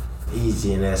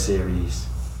 easy in that series.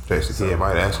 Jason Kidd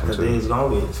might ask him to. It's gonna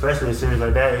be, especially a series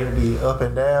like that, it'll be up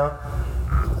and down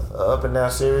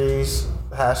series,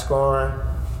 high scoring.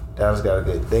 Dallas got a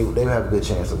good. They have a good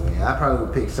chance to win. I probably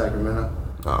would pick Sacramento,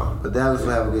 but Dallas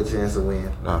will have a good chance to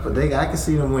win. But I can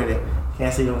see them winning.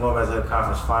 Can't see them going back to the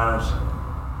conference finals.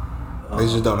 They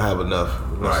just don't have enough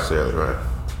necessarily, right?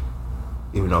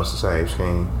 Even though it's the same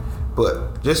scheme.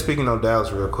 But just speaking on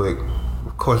Dallas real quick.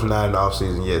 Of course, we're not in the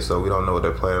offseason yet, so we don't know what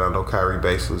they're playing. I know Kyrie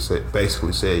basically said,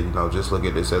 just look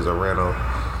at this as a rental.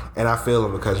 And I feel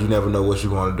him because you never know what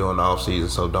you're going to do in the offseason,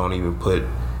 so don't even put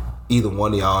either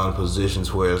one of y'all in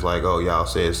positions where it's like, oh, y'all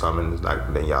said something, it's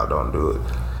like, then y'all don't do it.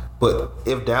 But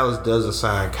if Dallas doesn't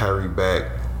sign Kyrie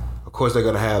back, of course they're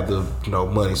going to have the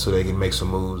money so they can make some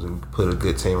moves and put a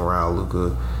good team around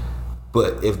Luka.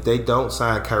 But if they don't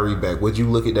sign Kyrie back, would you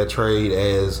look at that trade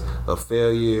as a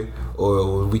failure,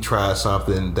 or would we try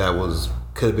something that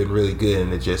could have been really good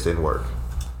and it just didn't work?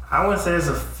 I wouldn't say it's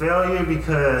a failure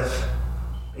because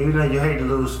even though you hate to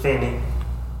lose Finney,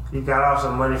 you got off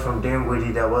some money from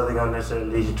Dinwiddie that wasn't going to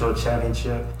necessarily lead you to a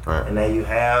championship. Right. And now you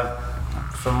have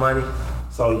some money.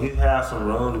 So you have some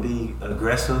room to be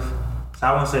aggressive. So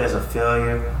I wouldn't say it's a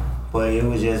failure, but it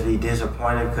would just be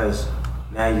disappointing because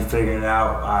now you're figuring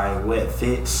out, all right, what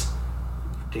fits.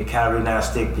 Did Kyrie not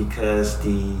stick because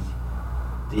the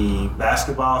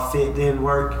basketball fit didn't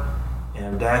work?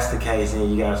 And if that's the case, then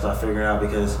you got to start figuring out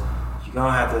because you're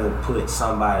going to have to put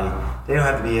somebody, they don't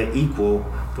have to be an equal,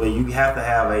 but you have to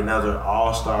have another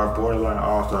all-star, borderline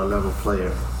all-star level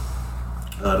player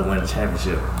to win a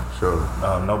championship. Sure.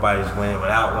 Nobody's winning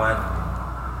without one.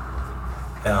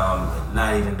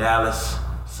 Not even Dallas.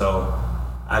 So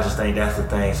I just think that's the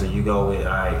thing. So you go with,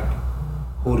 all right,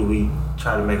 who do we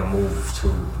try to make a move to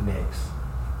next?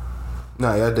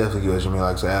 No, yeah, I definitely get what you mean.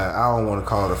 Like I said, I don't want to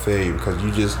call it a failure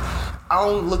because I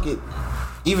don't look at,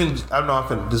 even, I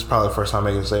know this is probably the first time I'm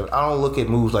making a statement, I don't look at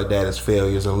moves like that as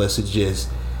failures unless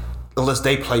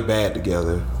they play bad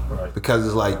together. Right. Because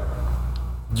it's like,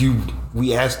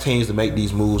 we ask teams to make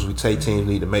these moves, we say teams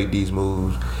need to make these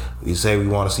moves. We say we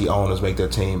want to see owners make their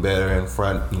team better and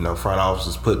front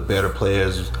offices put better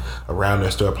players around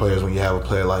their star players when you have a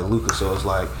player like Luka. So it's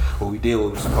like, we did what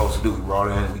we were supposed to do. We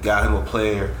brought in, we got him a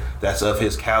player that's of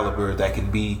his caliber that can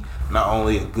be not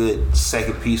only a good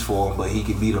second piece for him, but he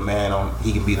can be the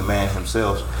man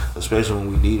himself, especially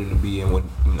when we need him to be in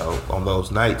on those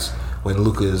nights when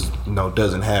Luka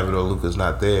doesn't have it or Luka's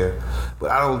not there. But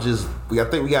I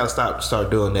think we gotta start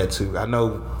doing that too. I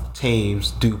know teams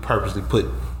do purposely put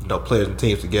players and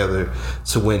teams together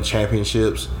to win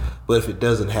championships, but if it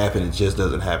doesn't happen, it just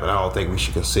doesn't happen. I don't think we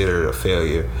should consider it a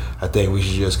failure. I think we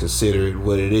should just consider it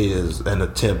what it is, an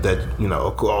attempt that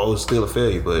it's still a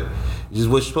failure, but it's just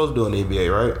what you're supposed to do in the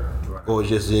NBA, right? Or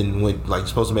just you're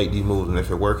supposed to make these moves, and if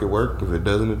it work, it work. If it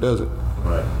doesn't, it doesn't.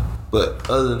 Right. But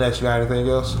other than that, you got anything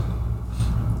else?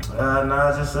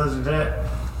 No, just other than that.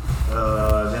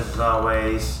 Just as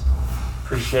always,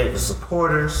 appreciate the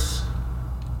supporters.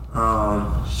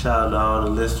 Shout out to all the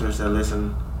listeners that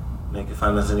listen. You can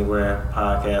find us anywhere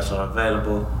podcasts are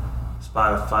available.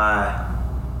 Spotify,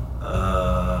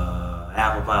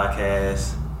 Apple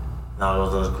Podcasts, and all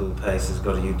those other cool places.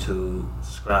 Go to YouTube,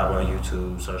 subscribe on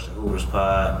YouTube, search the Hoopers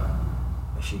Pod.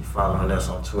 Make sure you following us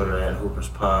on Twitter at Hoopers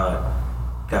Pod.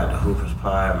 got the Hoopers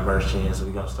Pod merch in, so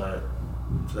we're gonna start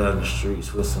flooding the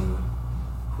streets with some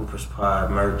Hoopers Pod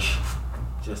merch,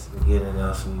 just to get in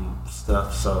some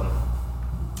stuff. So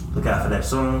look out for that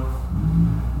soon.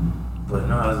 But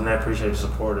no, other than that, appreciate the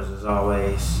supporters as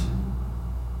always.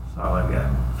 That's all I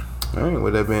got. All right,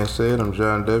 with that being said, I'm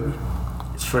John W.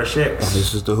 It's Fresh X. And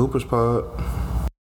this is the Hoopers Pod.